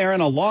haven't been there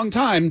in a long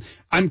time,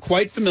 I'm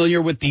quite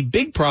familiar with the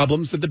big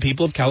problems that the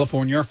people of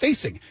California are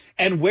facing.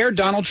 And where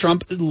Donald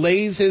Trump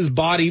lays his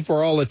body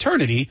for all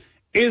eternity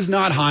is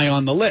not high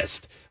on the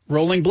list.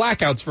 Rolling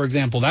blackouts, for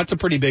example, that's a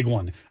pretty big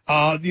one.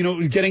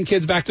 Getting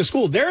kids back to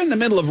school. They're in the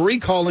middle of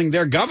recalling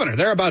their governor.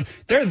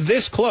 They're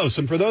this close.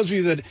 And for those of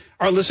you that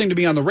are listening to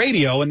me on the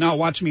radio and not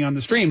watching me on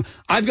the stream,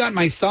 I've got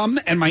my thumb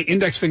and my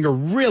index finger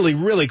really,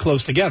 really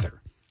close together.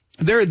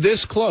 They're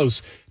this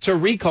close to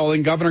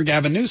recalling Governor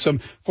Gavin Newsom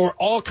for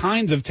all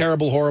kinds of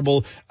terrible,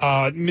 horrible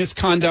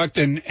misconduct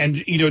and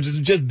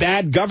just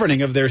bad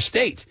governing of their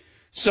state.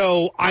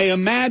 So I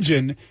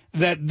imagine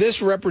that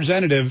this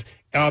representative,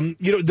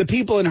 the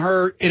people in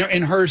her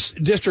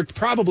district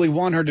probably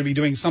want her to be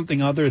doing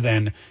something other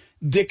than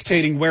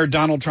dictating where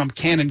Donald Trump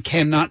can and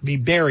cannot be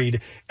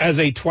buried as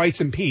a twice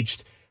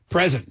impeached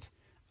president.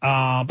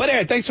 But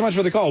anyway, thanks so much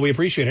for the call. We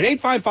appreciate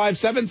it.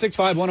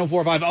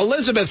 855-765-1045.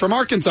 Elizabeth from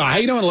Arkansas. How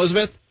you doing,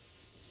 Elizabeth?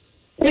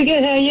 Pretty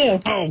good. How are you?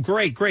 Oh,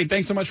 great.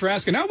 Thanks so much for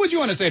asking. Now, what do you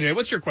want to say today?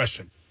 What's your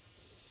question?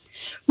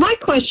 My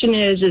question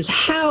is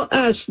how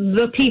us,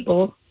 the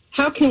people,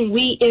 how can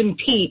we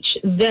impeach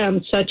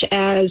them, such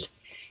as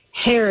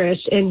Harris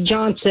and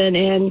Johnson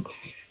and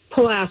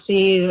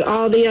Pelosi,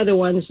 all the other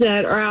ones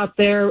that are out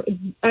there?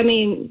 I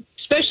mean,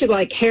 especially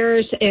like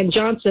Harris and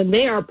Johnson,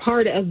 they are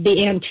part of the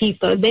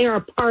Antifa. They are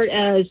part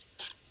of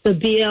the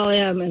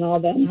BLM and all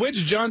that. Which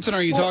Johnson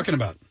are you talking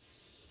about?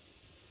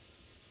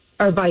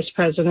 Our vice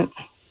president.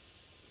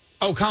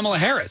 Oh, Kamala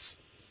Harris.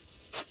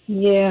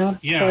 Yeah.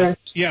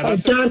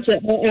 That's Johnson.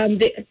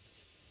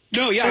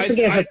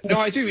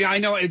 I see. Yeah, I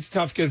know it's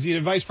tough because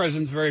vice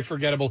president's a very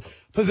forgettable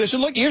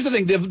position. Look, here's the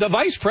thing: the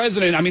vice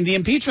president. I mean, the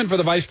impeachment for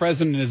the vice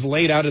president is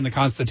laid out in the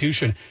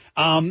Constitution.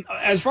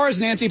 As far as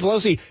Nancy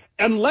Pelosi,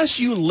 unless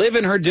you live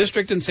in her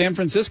district in San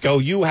Francisco,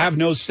 you have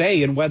no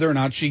say in whether or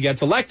not she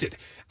gets elected.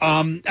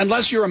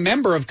 Unless you're a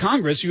member of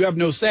Congress, you have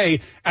no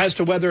say as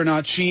to whether or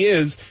not she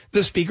is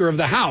the Speaker of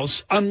the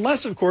House,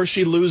 unless, of course,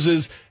 she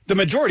loses the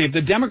majority. If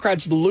the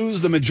Democrats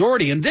lose the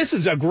majority, and this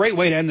is a great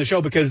way to end the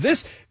show, because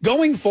this,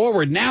 going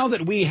forward, now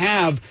that we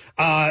have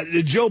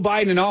Joe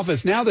Biden in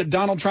office, now that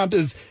Donald Trump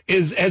has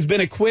been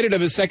acquitted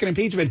of his second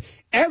impeachment,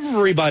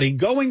 everybody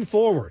going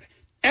forward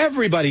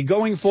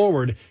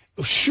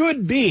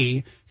should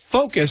be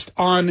focused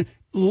on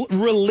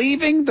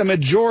relieving the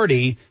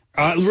majority,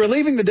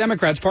 relieving the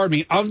Democrats,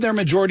 of their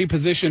majority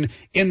position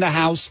in the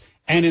House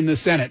and in the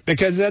Senate,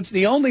 because that's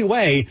the only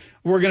way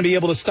we're going to be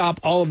able to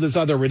stop all of this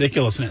other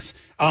ridiculousness.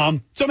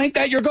 So make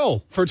that your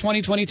goal for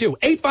 2022.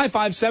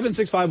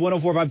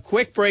 855-765-1045.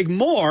 Quick break.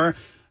 More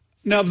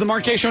of the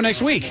Mark Kaye Show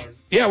next week.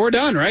 Yeah, we're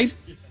done, right?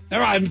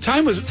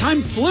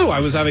 Time flew.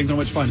 I was having so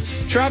much fun.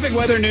 Traffic,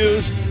 weather,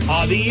 news.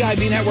 The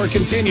EIB network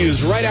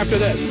continues right after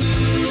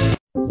this.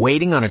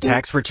 Waiting on a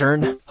tax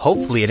return?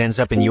 Hopefully it ends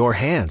up in your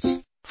hands.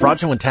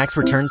 Fraudulent tax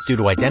returns due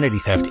to identity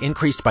theft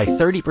increased by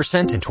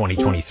 30% in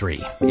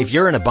 2023. If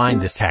you're in a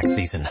bind this tax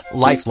season,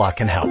 LifeLock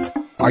can help.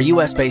 Our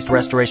U.S.-based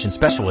restoration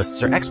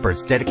specialists are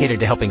experts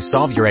dedicated to helping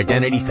solve your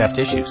identity theft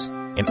issues.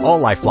 And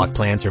all LifeLock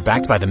plans are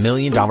backed by the $1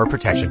 Million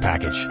Protection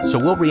Package. So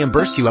we'll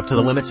reimburse you up to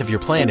the limits of your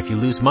plan if you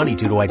lose money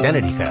due to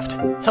identity theft.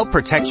 Help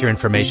protect your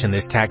information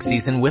this tax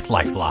season with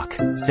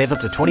LifeLock. Save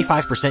up to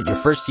 25% your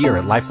first year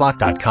at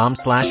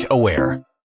LifeLock.com/aware.